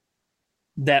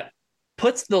that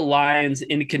puts the Lions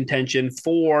in contention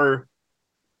for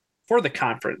the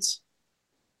conference?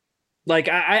 Like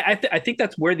I think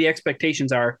that's where the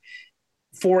expectations are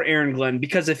for Aaron Glenn,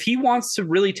 because if he wants to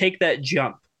really take that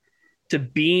jump to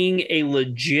being a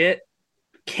legit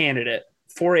candidate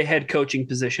for a head coaching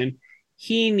position,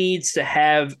 he needs to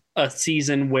have a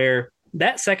season where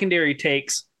that secondary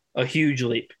takes a huge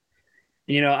leap.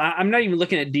 I'm not even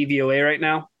looking at DVOA right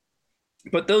now,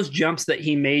 but those jumps that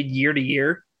he made year to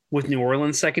year with New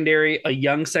Orleans secondary, a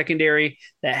young secondary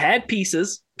that had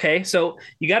pieces. Okay. So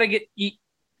you got to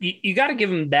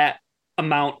give him that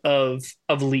amount of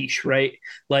leash, right?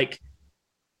 Like,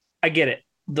 I get it.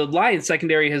 The Lions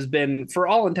secondary has been, for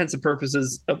all intents and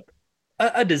purposes,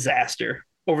 a disaster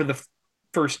over the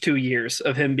first 2 years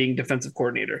of him being defensive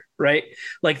coordinator, right?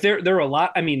 Like there are a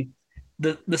lot. I mean,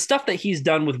 the stuff that he's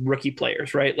done with rookie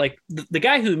players, right? Like the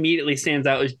guy who immediately stands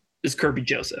out is Kirby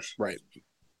Joseph. Right.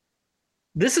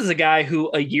 This is a guy who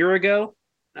a year ago,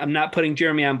 I'm not putting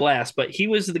Jeremy on blast, but he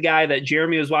was the guy that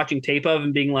Jeremy was watching tape of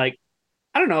and being like,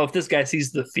 I don't know if this guy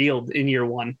sees the field in year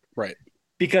one. Right.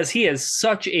 Because he has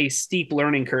such a steep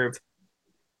learning curve.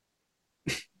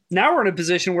 Now we're in a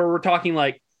position where we're talking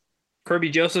like Kirby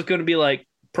Joseph's going to be like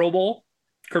Pro Bowl.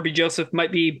 Kirby Joseph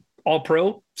might be all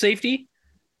pro safety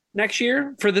next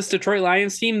year for this Detroit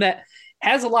Lions team that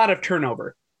has a lot of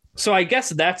turnover. So I guess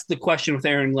that's the question with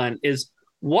Aaron Glenn is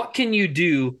what can you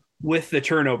do with the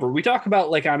turnover? We talk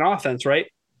about like on offense, right?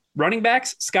 Running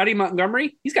backs, Scotty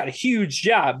Montgomery, he's got a huge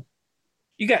job.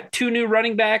 You got 2 new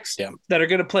running backs that are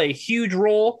going to play a huge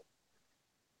role.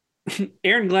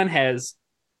 Aaron Glenn has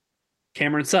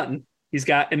Cameron Sutton. He's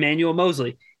got Emmanuel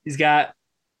Mosley. He's got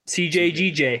CJ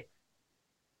GJ.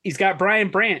 He's got Brian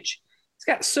Branch. He's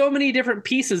got so many different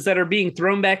pieces that are being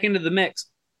thrown back into the mix.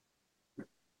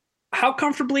 How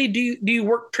comfortably do you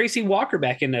work Tracy Walker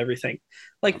back into everything?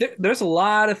 Like there's a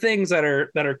lot of things that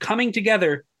are coming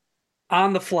together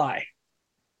on the fly.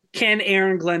 Can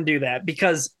Aaron Glenn do that?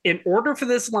 Because in order for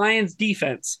this Lions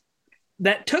defense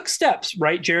that took steps,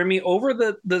 right, Jeremy,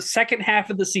 over the second half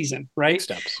of the season, right? Big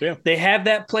steps, yeah. They have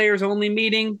that players only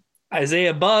meeting,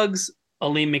 Isaiah Buggs,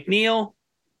 Aleem McNeil.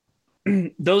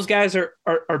 Those guys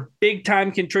are big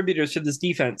time contributors to this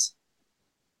defense.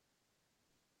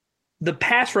 The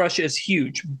pass rush is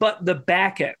huge, but the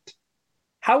back end,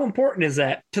 how important is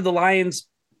that to the Lions,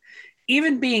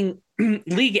 even being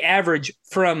league average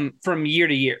from year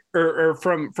to year or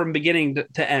from beginning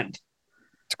to end?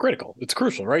 It's critical. It's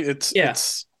crucial, right?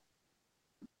 It's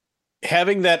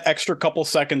having that extra couple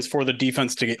seconds for the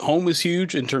defense to get home is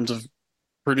huge in terms of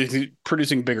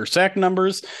producing bigger sack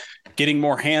numbers. Getting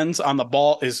more hands on the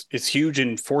ball is huge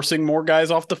in forcing more guys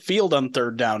off the field on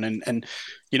third down and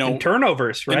you know, and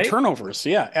turnovers, right? And turnovers,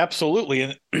 yeah,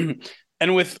 absolutely.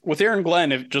 And with Aaron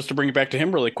Glenn, just to bring it back to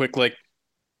him really quick, like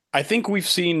I think we've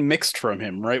seen mixed from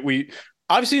him, right? We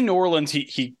obviously in New Orleans,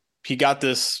 he got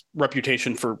this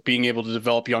reputation for being able to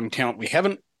develop young talent. We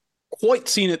haven't quite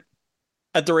seen it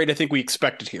at the rate I think we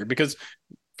expected here, because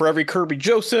for every Kirby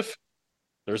Joseph,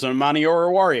 there's an Amani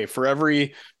Oruwariye. For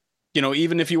every, you know,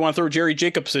 even if you want to throw Jerry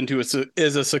Jacobs into it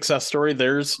as a success story,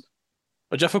 there's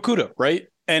a Jeff Okudah, right?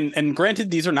 And granted,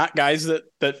 these are not guys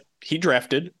that he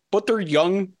drafted, but they're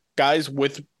young guys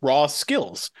with raw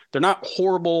skills. They're not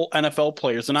horrible NFL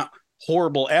players. They're not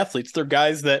horrible athletes. They're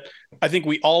guys that I think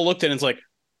we all looked at and it's like,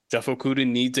 Jeff Okudah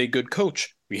needs a good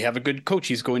coach. We have a good coach.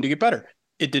 He's going to get better.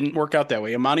 It didn't work out that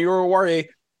way. Amani Oruwariye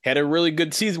had a really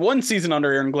good season, one season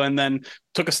under Aaron Glenn, then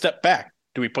took a step back.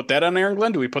 Do we put that on Aaron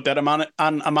Glenn? Do we put that on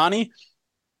Amani?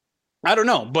 I don't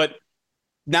know. But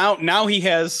now he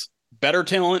has better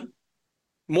talent,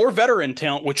 more veteran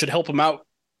talent, which should help him out,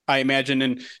 I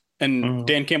imagine. And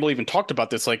Dan Campbell even talked about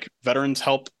this, like veterans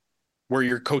help where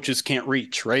your coaches can't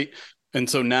reach, right? And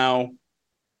so now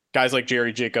guys like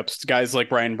Jerry Jacobs, guys like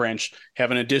Brian Branch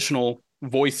have an additional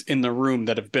voice in the room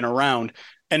that have been around.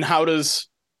 And how does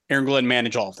Aaron Glenn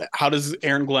manage all of that? How does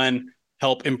Aaron Glenn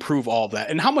help improve all of that?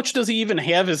 And how much does he even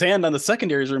have his hand on the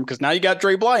secondaries room? Because now you got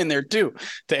Dre Bly in there too,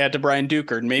 to add to Brian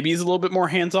Duker. And maybe he's a little bit more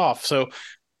hands off. So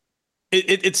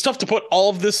it's tough to put all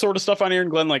of this sort of stuff on Aaron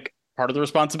Glenn. Like part of the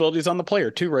responsibility is on the player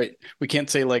too, right? We can't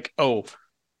say like, oh,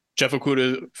 Jeff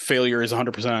Okudah failure is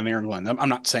 100% on Aaron Glenn. I'm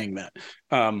not saying that.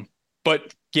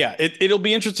 But yeah, it'll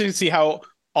be interesting to see how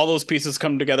all those pieces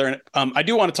come together. And I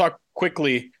do want to talk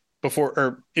quickly before,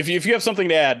 or if you have something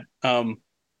to add,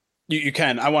 you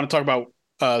can. I want to talk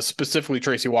about specifically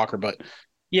Tracy Walker, but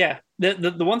yeah,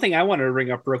 the one thing I wanted to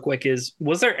bring up real quick is,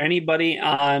 was there anybody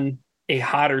on a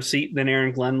hotter seat than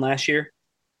Aaron Glenn last year?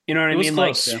 You know what I mean?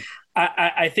 Close, like,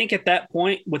 yeah. I think at that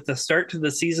point, with the start to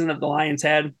the season that the Lions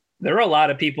had, there were a lot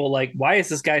of people like, why is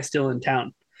this guy still in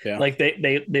town? Yeah. Like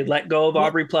they let go of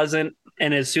Aubrey Pleasant,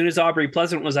 and as soon as Aubrey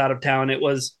Pleasant was out of town, it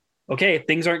was okay.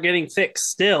 Things aren't getting fixed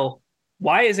still.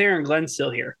 Why is Aaron Glenn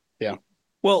still here? Yeah.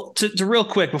 Well, to real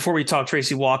quick before we talk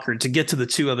Tracy Walker, to get to the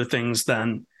two other things,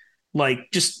 then, like,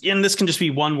 just, and this can just be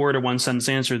one word or one sentence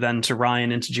answer then to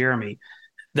Ryan and to Jeremy.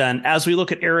 Then, as we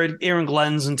look at Aaron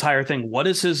Glenn's entire thing, what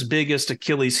is his biggest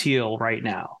Achilles heel right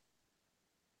now?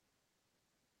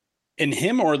 In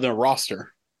him or the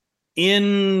roster?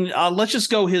 In let's just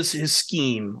go his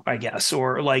scheme, I guess,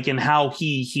 or like in how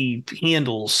he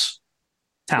handles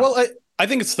talent. Well, I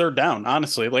think it's third down,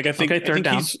 honestly. Like I think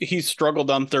he's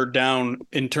struggled on third down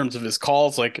in terms of his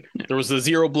calls. Like there was the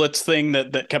zero blitz thing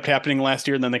that kept happening last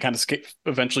year, and then they kind of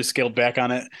eventually scaled back on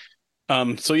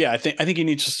it. So yeah, I think he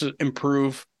needs to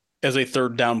improve as a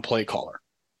third down play caller.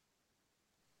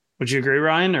 Would you agree,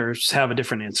 Ryan, or just have a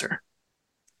different answer?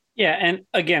 Yeah, and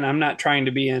again, I'm not trying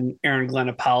to be an Aaron Glenn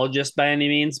apologist by any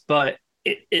means, but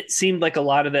it seemed like a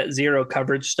lot of that zero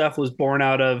coverage stuff was born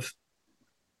out of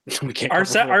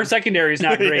our secondary is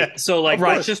not great. Yeah. So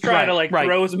let's just try to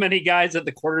throw as many guys at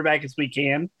the quarterback as we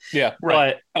can. Yeah.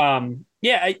 Right. But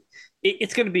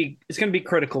it's going to be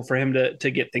critical for him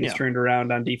to get things turned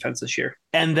around on defense this year.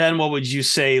 And then what would you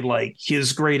say, like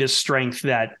his greatest strength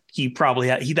that he probably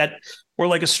had, or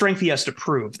like a strength he has to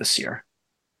prove this year?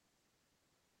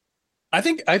 I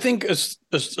think a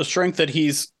strength that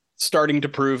he's starting to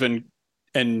prove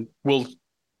and will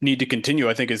need to continue,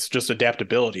 I think, is just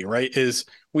adaptability, right? Is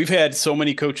we've had so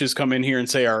many coaches come in here and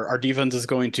say our defense is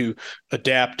going to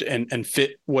adapt and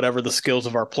fit whatever the skills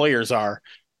of our players are.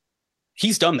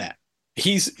 He's done that.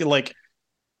 He's like,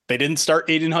 they didn't start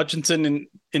Aiden Hutchinson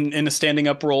in a standing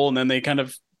up role, and then they kind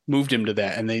of moved him to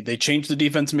that, and they changed the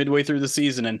defense midway through the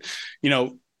season, and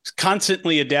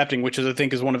constantly adapting, which I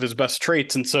think is one of his best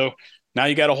traits. And so now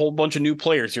you got a whole bunch of new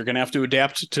players. You're going to have to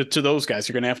adapt to those guys.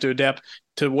 You're going to have to adapt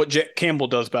to what Jack Campbell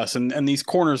does best and these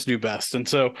corners do best. And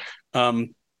so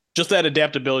just that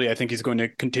adaptability, I think he's going to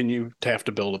continue to have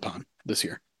to build upon this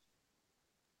year.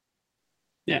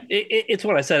 Yeah, it's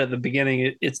what I said at the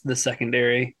beginning. It's the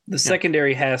secondary. The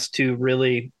secondary has to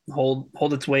really hold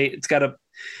its weight. It's got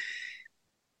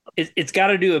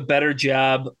to do a better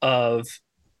job of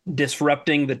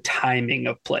disrupting the timing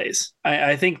of plays.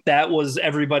 I think that was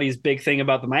everybody's big thing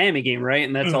about the Miami game, right?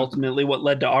 And that's ultimately what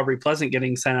led to Aubrey Pleasant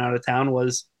getting sent out of town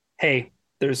was, hey,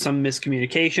 there's some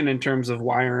miscommunication in terms of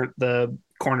why aren't the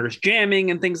corners jamming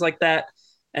and things like that.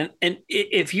 And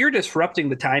if you're disrupting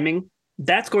the timing,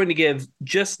 that's going to give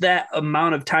just that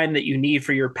amount of time that you need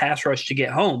for your pass rush to get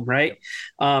home, right?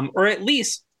 Or at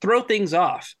least throw things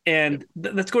off. And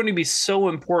that's going to be so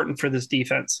important for this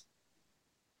defense.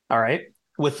 All right.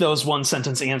 With those one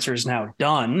sentence answers now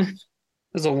done.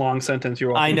 This is a long sentence.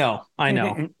 You're welcome. I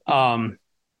know.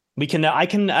 I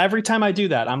can, every time I do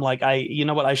that, I'm like, you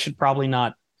know what? I should probably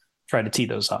not try to tee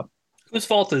those up. Whose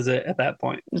fault is it at that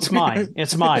point? It's mine.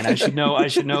 I should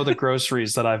know the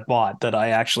groceries that I've bought that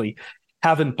I actually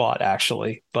haven't bought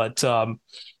actually. But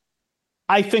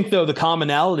I think though, the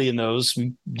commonality in those,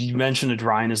 you mentioned it,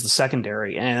 Ryan, is the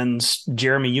secondary, and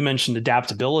Jeremy, you mentioned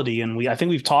adaptability. And I think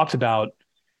we've talked about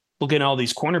looking at all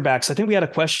these cornerbacks. I think we had a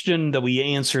question that we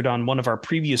answered on one of our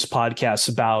previous podcasts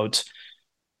about,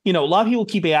 a lot of people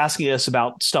keep asking us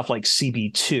about stuff like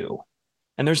CB2,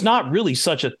 and there's not really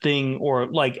such a thing,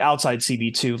 or like outside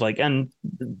CB2, and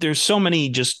there's so many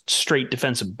just straight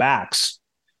defensive backs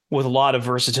with a lot of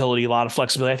versatility, a lot of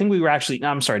flexibility. I think we were actually,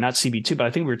 I'm sorry, not CB2, but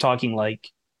I think we were talking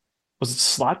was it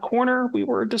slot corner we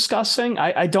were discussing?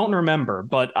 I don't remember,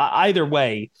 but either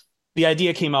way, the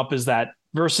idea came up is that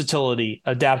versatility,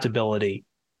 adaptability,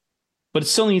 but it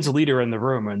still needs a leader in the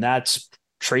room, and that's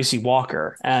Tracy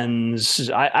Walker. And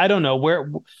I don't know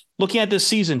where, looking at this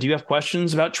season, do you have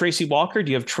questions about Tracy Walker?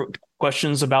 Do you have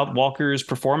questions about Walker's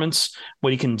performance,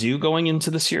 what he can do going into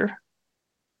this year?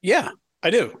 Yeah,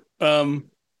 I do.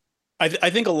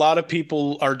 I think a lot of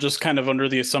people are just kind of under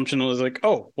the assumption is like,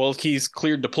 oh, well, he's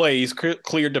cleared to play. He's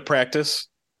cleared to practice.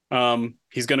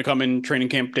 He's going to come in training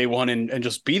camp day one and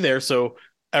just be there. So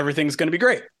everything's going to be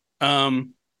great.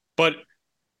 But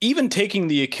even taking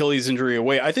the Achilles injury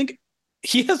away, I think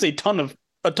he has a ton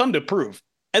to prove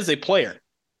as a player.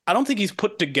 I don't think he's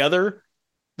put together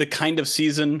the kind of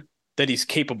season that he's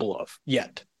capable of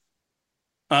yet.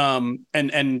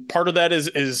 And part of that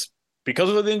is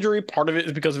because of the injury. Part of it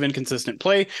is because of inconsistent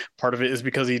play. Part of it is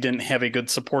because he didn't have a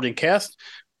good supporting cast.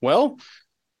 Well,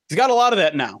 he's got a lot of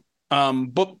that now.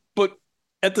 But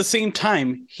at the same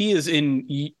time, he is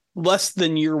in less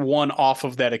than year one off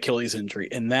of that Achilles injury.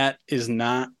 And that is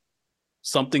not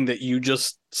something that you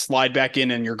just slide back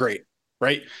in and you're great.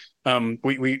 Right.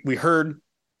 We heard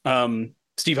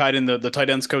Steve Hyden, the tight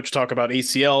ends coach, talk about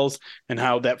ACLs and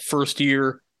how that first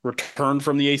year return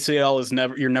from the ACL is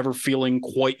you're never feeling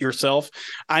quite yourself.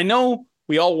 I know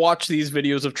we all watch these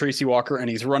videos of Tracy Walker and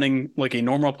he's running like a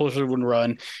normal person would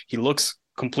run. He looks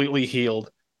completely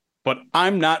healed, but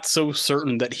I'm not so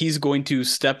certain that he's going to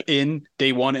step in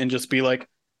day one and just be like,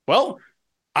 well,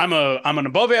 I'm an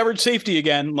above average safety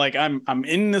again. Like I'm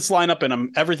in this lineup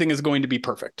and everything is going to be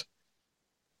perfect.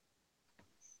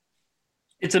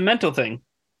 It's a mental thing,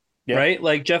 right?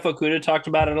 Like Jeff Okudah talked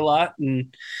about it a lot,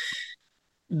 and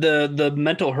the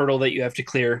mental hurdle that you have to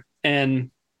clear.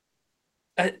 And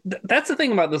That's the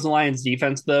thing about this Lions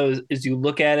defense, though, is you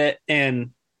look at it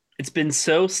and it's been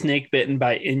so snake bitten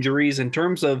by injuries in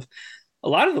terms of a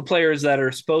lot of the players that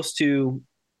are supposed to,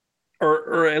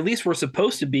 or at least were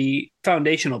supposed to be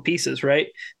foundational pieces, right?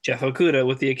 Jeff Okudah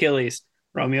with the Achilles,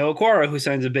 Romeo Okwara, who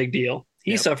signs a big deal.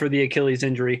 He suffered the Achilles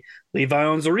injury. Levi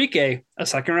Onwuzurike, a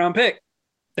second-round pick.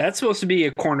 That's supposed to be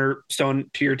a cornerstone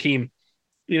to your team.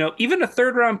 Even a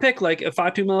third-round pick like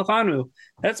Ifeatu Melifonwu,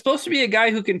 that's supposed to be a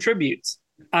guy who contributes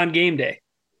on game day.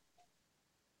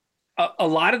 A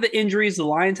lot of the injuries the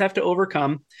Lions have to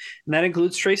overcome, and that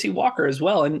includes Tracy Walker as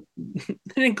well, and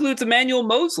it includes Emmanuel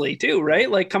Mosley too, right?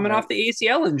 Like coming off the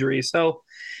ACL injury. So,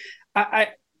 I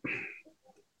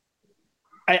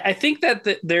think that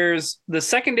there's the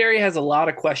secondary has a lot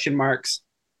of question marks.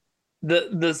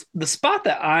 The spot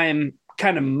that I'm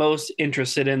kind of most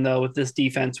interested in though with this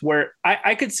defense, where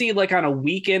I could see like on a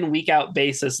week in, week out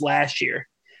basis last year,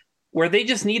 where they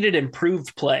just needed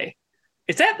improved play.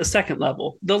 It's at the second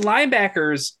level. The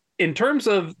linebackers, in terms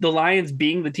of the Lions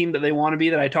being the team that they want to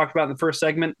be, that I talked about in the first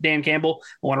segment, Dan Campbell,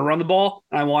 I want to run the ball.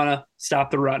 I want to stop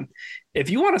the run. If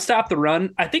you want to stop the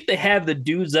run, I think they have the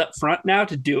dudes up front now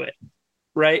to do it,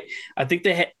 right? I think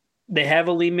they have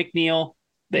Aleem McNeil.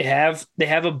 They have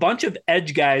a bunch of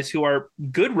edge guys who are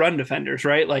good run defenders,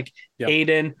 right? Like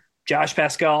Aiden, Josh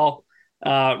Pascal,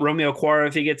 Romeo Okwara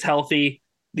if he gets healthy.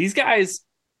 These guys,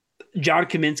 John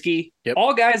Kaminsky,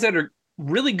 all guys that are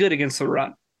really good against the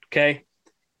run, okay?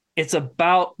 It's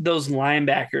about those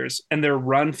linebackers and their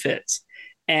run fits.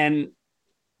 And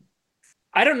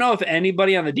I don't know if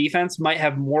anybody on the defense might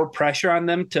have more pressure on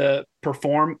them to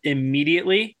perform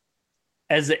immediately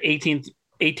as the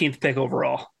 18th pick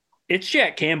overall. It's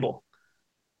Jack Campbell.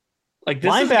 Like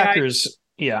this linebackers,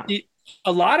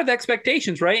 a lot of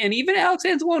expectations, right? And even Alex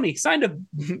Anzalone signed a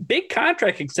big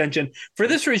contract extension for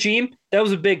this regime. That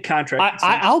was a big contract.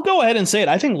 I'll go ahead and say it.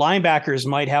 I think linebackers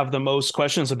might have the most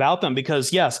questions about them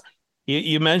because, yes,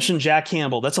 you mentioned Jack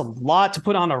Campbell. That's a lot to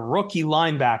put on a rookie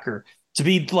linebacker to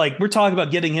be like, we're talking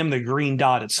about getting him the green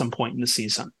dot at some point in the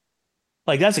season.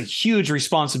 Like that's a huge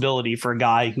responsibility for a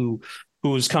guy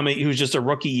who's just a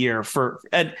rookie year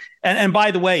and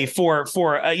by the way, for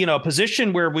a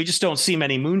position where we just don't see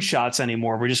many moonshots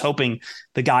anymore. We're just hoping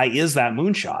the guy is that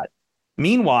moonshot.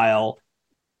 Meanwhile,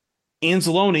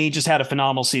 Anzalone just had a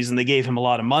phenomenal season. They gave him a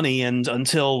lot of money, and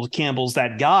until Campbell's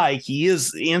that guy,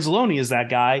 Anzalone is that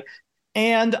guy.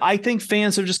 And I think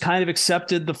fans have just kind of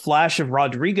accepted the flash of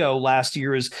Rodrigo last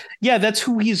year as, that's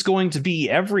who he's going to be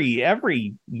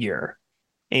every year.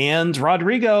 And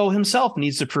Rodrigo himself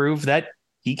needs to prove that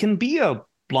he can be a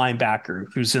linebacker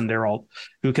who's in there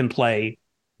who can play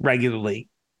regularly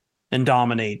and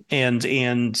dominate and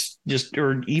just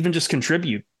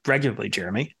contribute regularly,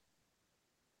 Jeremy.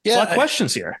 Yeah, a lot of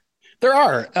questions here. There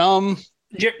are.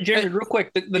 Jeremy, real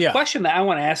quick, the question that I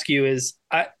want to ask you is,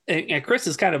 and Chris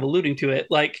is kind of alluding to it,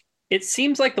 like it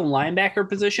seems like the linebacker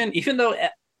position, even though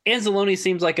Anzalone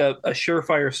seems like a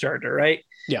surefire starter, right?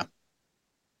 Yeah.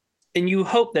 And you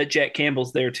hope that Jack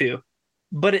Campbell's there too.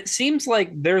 But it seems like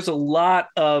there's a lot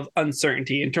of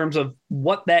uncertainty in terms of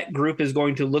what that group is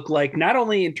going to look like, not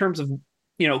only in terms of,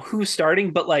 who's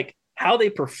starting, but like how they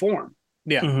perform.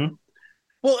 Yeah. Mm-hmm.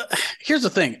 Well, here's the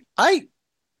thing. I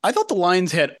thought the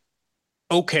Lions had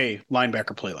okay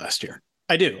linebacker play last year.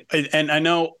 I do. And I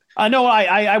know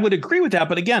I would agree with that.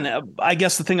 But again, I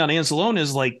guess the thing on Anzalone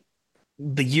is like,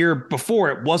 the year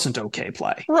before it wasn't okay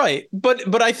play. Right.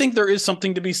 But I think there is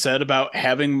something to be said about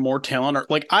having more talent. Or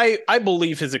like I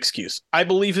believe his excuse. I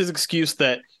believe his excuse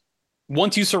that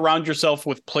once you surround yourself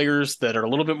with players that are a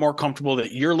little bit more comfortable,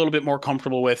 that you're a little bit more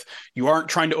comfortable with, you aren't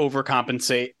trying to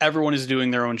overcompensate. Everyone is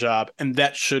doing their own job, and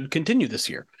that should continue this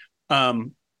year.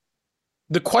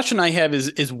 The question I have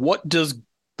is what does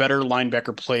better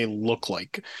linebacker play look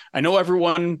like? I know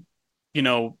everyone,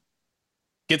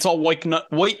 gets all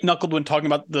white-knuckled when talking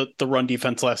about the run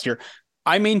defense last year.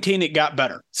 I maintain it got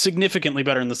better, significantly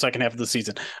better in the second half of the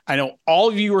season. I know all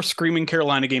of you are screaming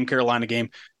Carolina game.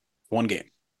 One game.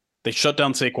 They shut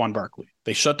down Saquon Barkley.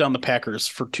 They shut down the Packers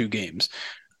for 2 games.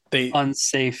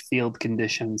 Unsafe field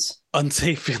conditions.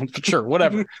 Unsafe field, sure,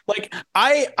 whatever. Like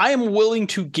I am willing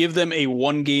to give them a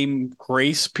 1-game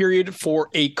grace period for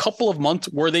a couple of months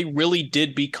where they really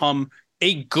did become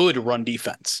a good run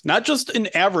defense, not just an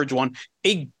average one,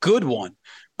 a good one.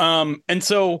 And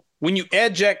so when you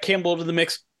add Jack Campbell to the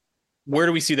mix, where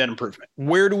do we see that improvement?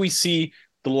 Where do we see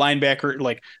the linebacker?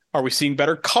 Like, are we seeing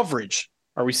better coverage?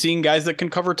 Are we seeing guys that can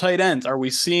cover tight ends? Are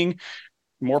we seeing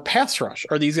more pass rush?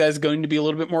 Are these guys going to be a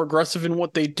little bit more aggressive in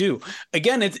what they do?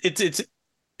 Again,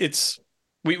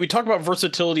 we talk about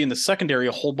versatility in the secondary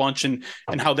a whole bunch and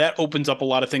how that opens up a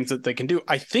lot of things that they can do.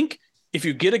 I think if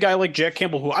you get a guy like Jack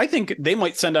Campbell, who I think they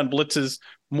might send on blitzes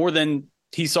more than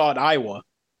he saw at Iowa.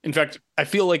 In fact, I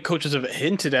feel like coaches have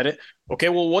hinted at it. Okay,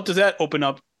 well, what does that open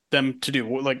up them to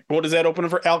do? Like, what does that open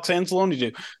up for Alex Anzalone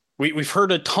to do? We've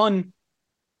heard a ton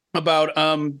about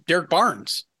Derek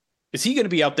Barnes. Is he going to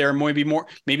be out there?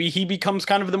 Maybe he becomes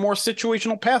kind of the more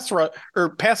situational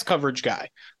pass coverage guy.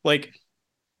 Like,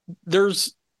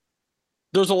 there's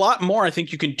a lot more I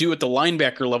think you can do at the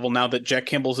linebacker level now that Jack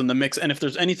Campbell's in the mix. And if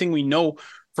there's anything we know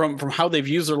from how they've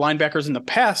used their linebackers in the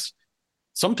past,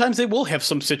 sometimes they will have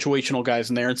some situational guys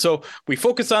in there. And so we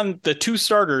focus on the 2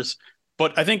 starters,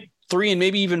 but I think 3 and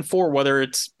maybe even 4, whether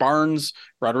it's Barnes,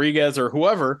 Rodriguez, or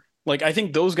whoever, like, I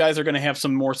think those guys are going to have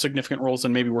some more significant roles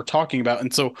than maybe we're talking about.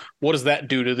 And so what does that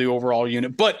do to the overall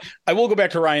unit? But I will go back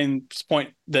to Ryan's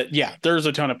point that, yeah, there's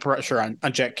a ton of pressure on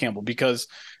Jack Campbell because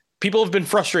people have been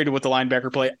frustrated with the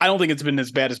linebacker play. I don't think it's been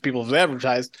as bad as people have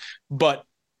advertised, but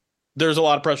there's a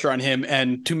lot of pressure on him.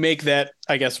 And to make that,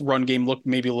 I guess, run game look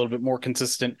maybe a little bit more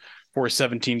consistent for a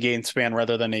 17-game span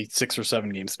rather than a 6 or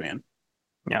 7-game span.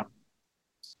 Yeah.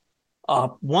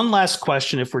 One last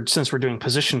question, since we're doing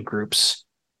position groups,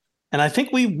 and I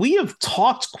think we have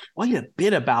talked quite a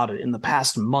bit about it in the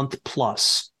past month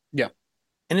plus. Yeah.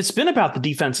 And it's been about the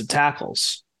defensive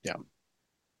tackles. Yeah.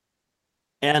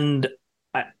 And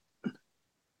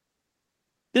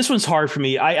this one's hard for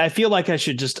me. I feel like I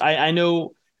should just, I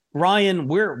know,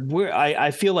 Ryan,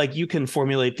 I feel like you can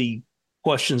formulate the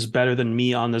questions better than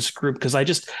me on this group, because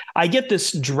I get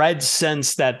this dread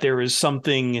sense that there is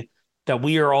something that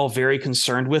we are all very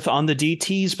concerned with on the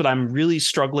DTs, but I'm really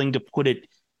struggling to put it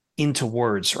into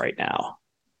words right now.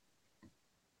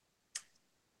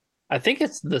 I think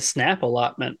it's the snap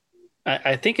allotment.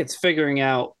 I think it's figuring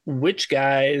out which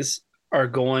guys are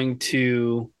going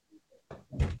to.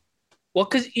 Well,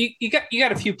 because you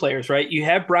got a few players, right? You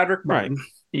have Broderick Martin, right.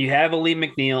 You have Alim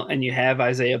McNeill, and you have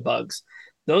Isaiah Buggs.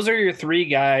 Those are your 3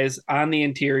 guys on the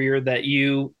interior that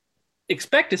you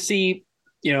expect to see,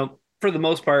 for the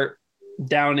most part,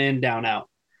 down in, down out.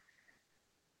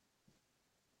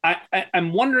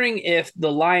 I'm wondering if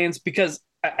the Lions, because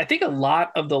I think a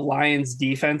lot of the Lions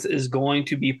defense is going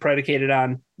to be predicated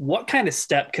on what kind of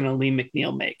step can Alim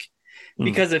McNeill make?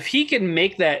 Because if he can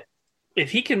make that,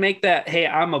 hey,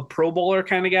 I'm a Pro Bowler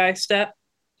kind of guy step,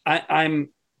 I'm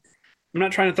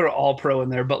not trying to throw all pro in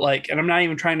there, but and I'm not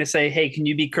even trying to say, hey, can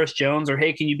you be Chris Jones, or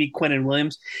hey, can you be Quinnen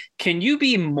Williams? Can you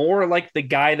be more like the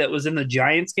guy that was in the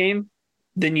Giants game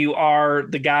than you are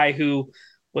the guy who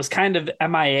was kind of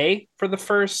MIA for the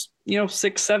first,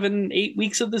 6, 7, 8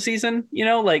 weeks of the season?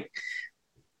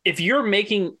 If you're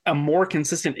making a more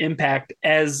consistent impact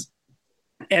as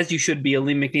you should be,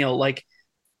 Alim McNeill,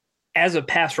 as a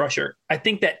pass rusher, I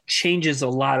think that changes a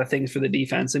lot of things for the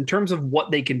defense in terms of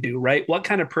what they can do, right? What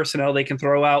kind of personnel they can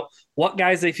throw out, what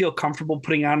guys they feel comfortable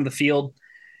putting on the field.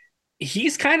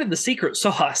 He's kind of the secret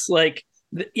sauce.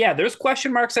 There's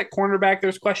question marks at cornerback.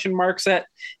 There's question marks at,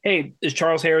 hey, is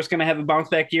Charles Harris going to have a bounce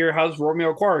back year? How's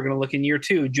Romeo Okwara going to look in year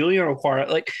 2? Julian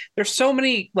Okwara. There's so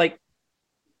many, I'm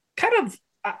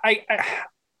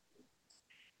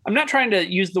not trying to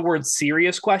use the word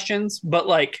serious questions, but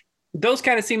those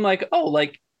kind of seem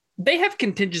they have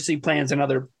contingency plans in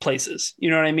other places. You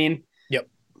know what I mean? Yep.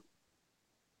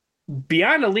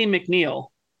 Beyond Alim McNeill.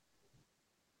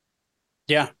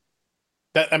 Yeah.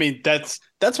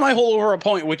 That's my whole overall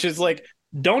point, which is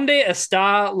donde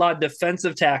está la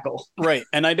defensive tackle? Right.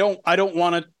 And I don't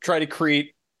want to try to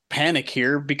create panic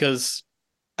here, because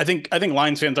I think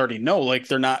Lions fans already know,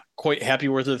 they're not quite happy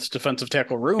with this defensive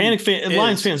tackle room.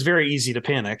 Lions fans, very easy to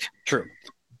panic. True.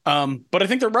 But I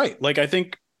think they're right. I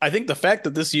think the fact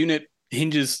that this unit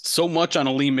hinges so much on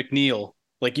Alim McNeill,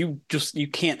 you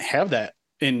can't have that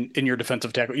in your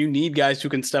defensive tackle. You need guys who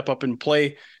can step up and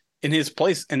play in his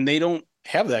place, and they don't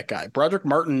have that guy. Broderick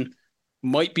Martin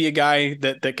might be a guy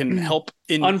that can help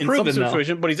in some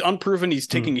situation, but he's unproven. He's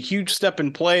taking a huge step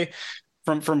in play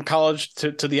from college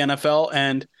to the NFL.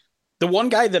 And the one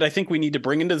guy that I think we need to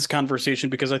bring into this conversation,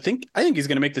 because I think he's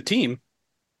going to make the team.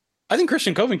 I think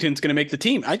Christian Covington's going to make the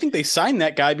team. I think they signed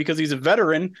that guy because he's a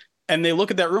veteran, and they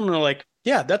look at that room and they're like,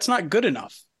 yeah, that's not good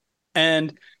enough.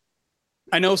 And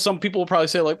I know some people will probably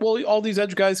say well, all these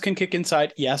edge guys can kick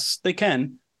inside. Yes, they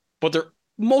can, but they're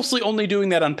mostly only doing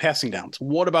that on passing downs.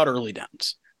 What about early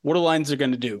downs? What are Lions are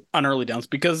going to do on early downs?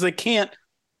 Because they can't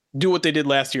do what they did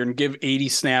last year and give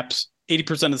 80%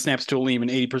 of the snaps to Alim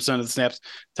and 80% of the snaps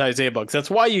to Isaiah Buggs. That's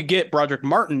why you get Broderick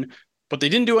Martin, but they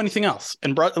didn't do anything else.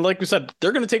 And like we said,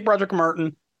 they're going to take Broderick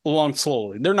Martin along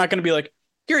slowly. They're not going to be like,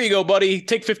 here you go, buddy,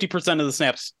 take 50% of the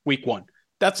snaps week 1.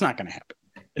 That's not going to happen.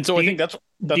 And so I think that's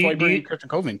why bringing Christian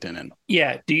Covington in.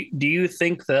 Yeah. Do you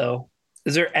think, though,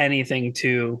 Is there anything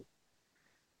to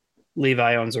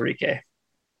Levi Onwuzurike?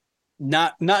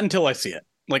 Not until I see it.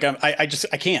 Like I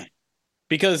can't,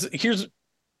 because here's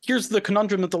the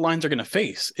conundrum that the Lions are going to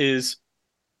face is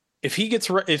if he gets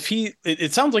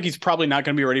it sounds like he's probably not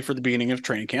going to be ready for the beginning of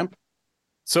training camp.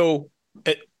 So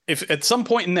if at some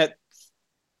point in that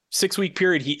 6-week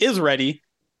period he is ready,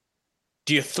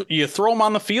 do you throw him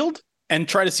on the field and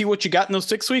try to see what you got in those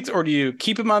 6 weeks, or do you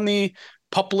keep him on the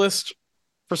PUP list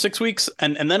for 6 weeks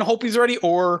and then hope he's ready?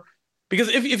 Or because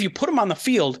if you put him on the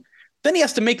field, then he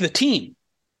has to make the team.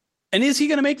 And is he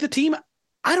going to make the team?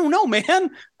 I don't know, man.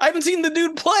 I haven't seen the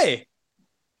dude play.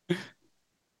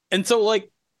 And so,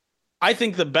 like, I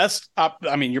think the best,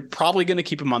 you're probably going to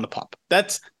keep him on the PUP.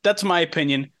 That's my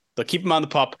opinion. They'll keep him on the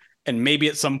PUP, and maybe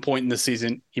at some point in the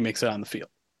season, he makes it on the field.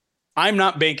 I'm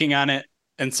not banking on it.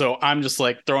 And so I'm just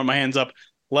like throwing my hands up.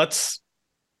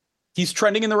 He's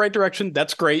trending in the right direction.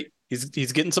 That's great.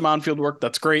 He's getting some on-field work.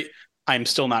 That's great. I'm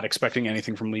still not expecting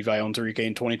anything from Levi Onwuzurike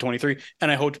in 2023,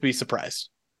 and I hope to be surprised.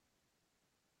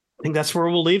 I think that's where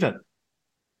we'll leave it.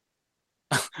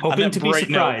 Hoping to be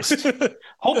surprised.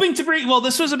 Hoping to be. Well,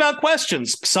 this was about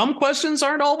questions. Some questions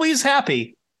aren't always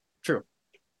happy. True.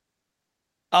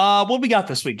 What we got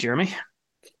this week, Jeremy?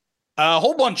 A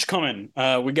whole bunch coming.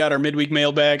 We got our midweek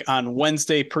mailbag on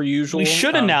Wednesday, per usual. We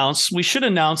should announce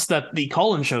that the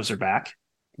call-in shows are back.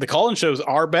 The call-in shows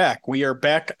are back. We are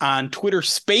back on Twitter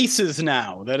Spaces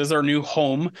now. That is our new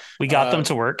home. We got them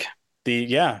to work.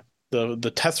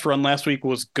 The test run last week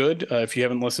was good. If you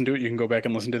haven't listened to it, you can go back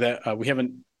and listen to that. We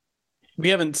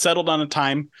haven't settled on a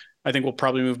time. I think we'll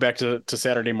probably move back to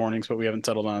Saturday mornings, but we haven't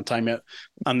settled on a time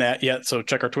yet. So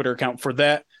check our Twitter account for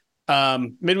that.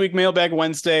 Midweek mailbag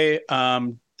Wednesday. I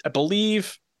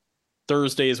believe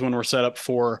Thursday is when we're set up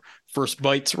for First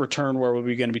Bites return, where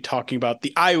we're going to be talking about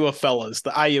the Iowa fellas,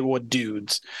 the Iowa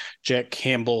dudes, Jack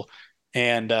Campbell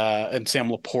and Sam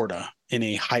Laporta in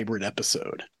a hybrid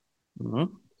episode.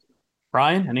 Mm-hmm.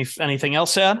 Ryan, anything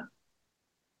else to add?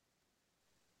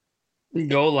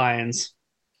 Go Lions.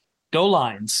 Go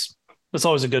Lions. That's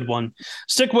always a good one.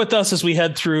 Stick with us as we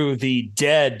head through the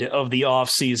dead of the off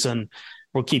season.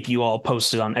 We'll keep you all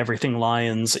posted on everything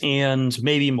Lions and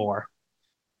maybe more.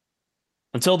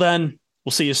 Until then,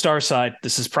 we'll see you Starside.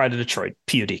 This is Pride of Detroit,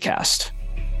 POD Cast.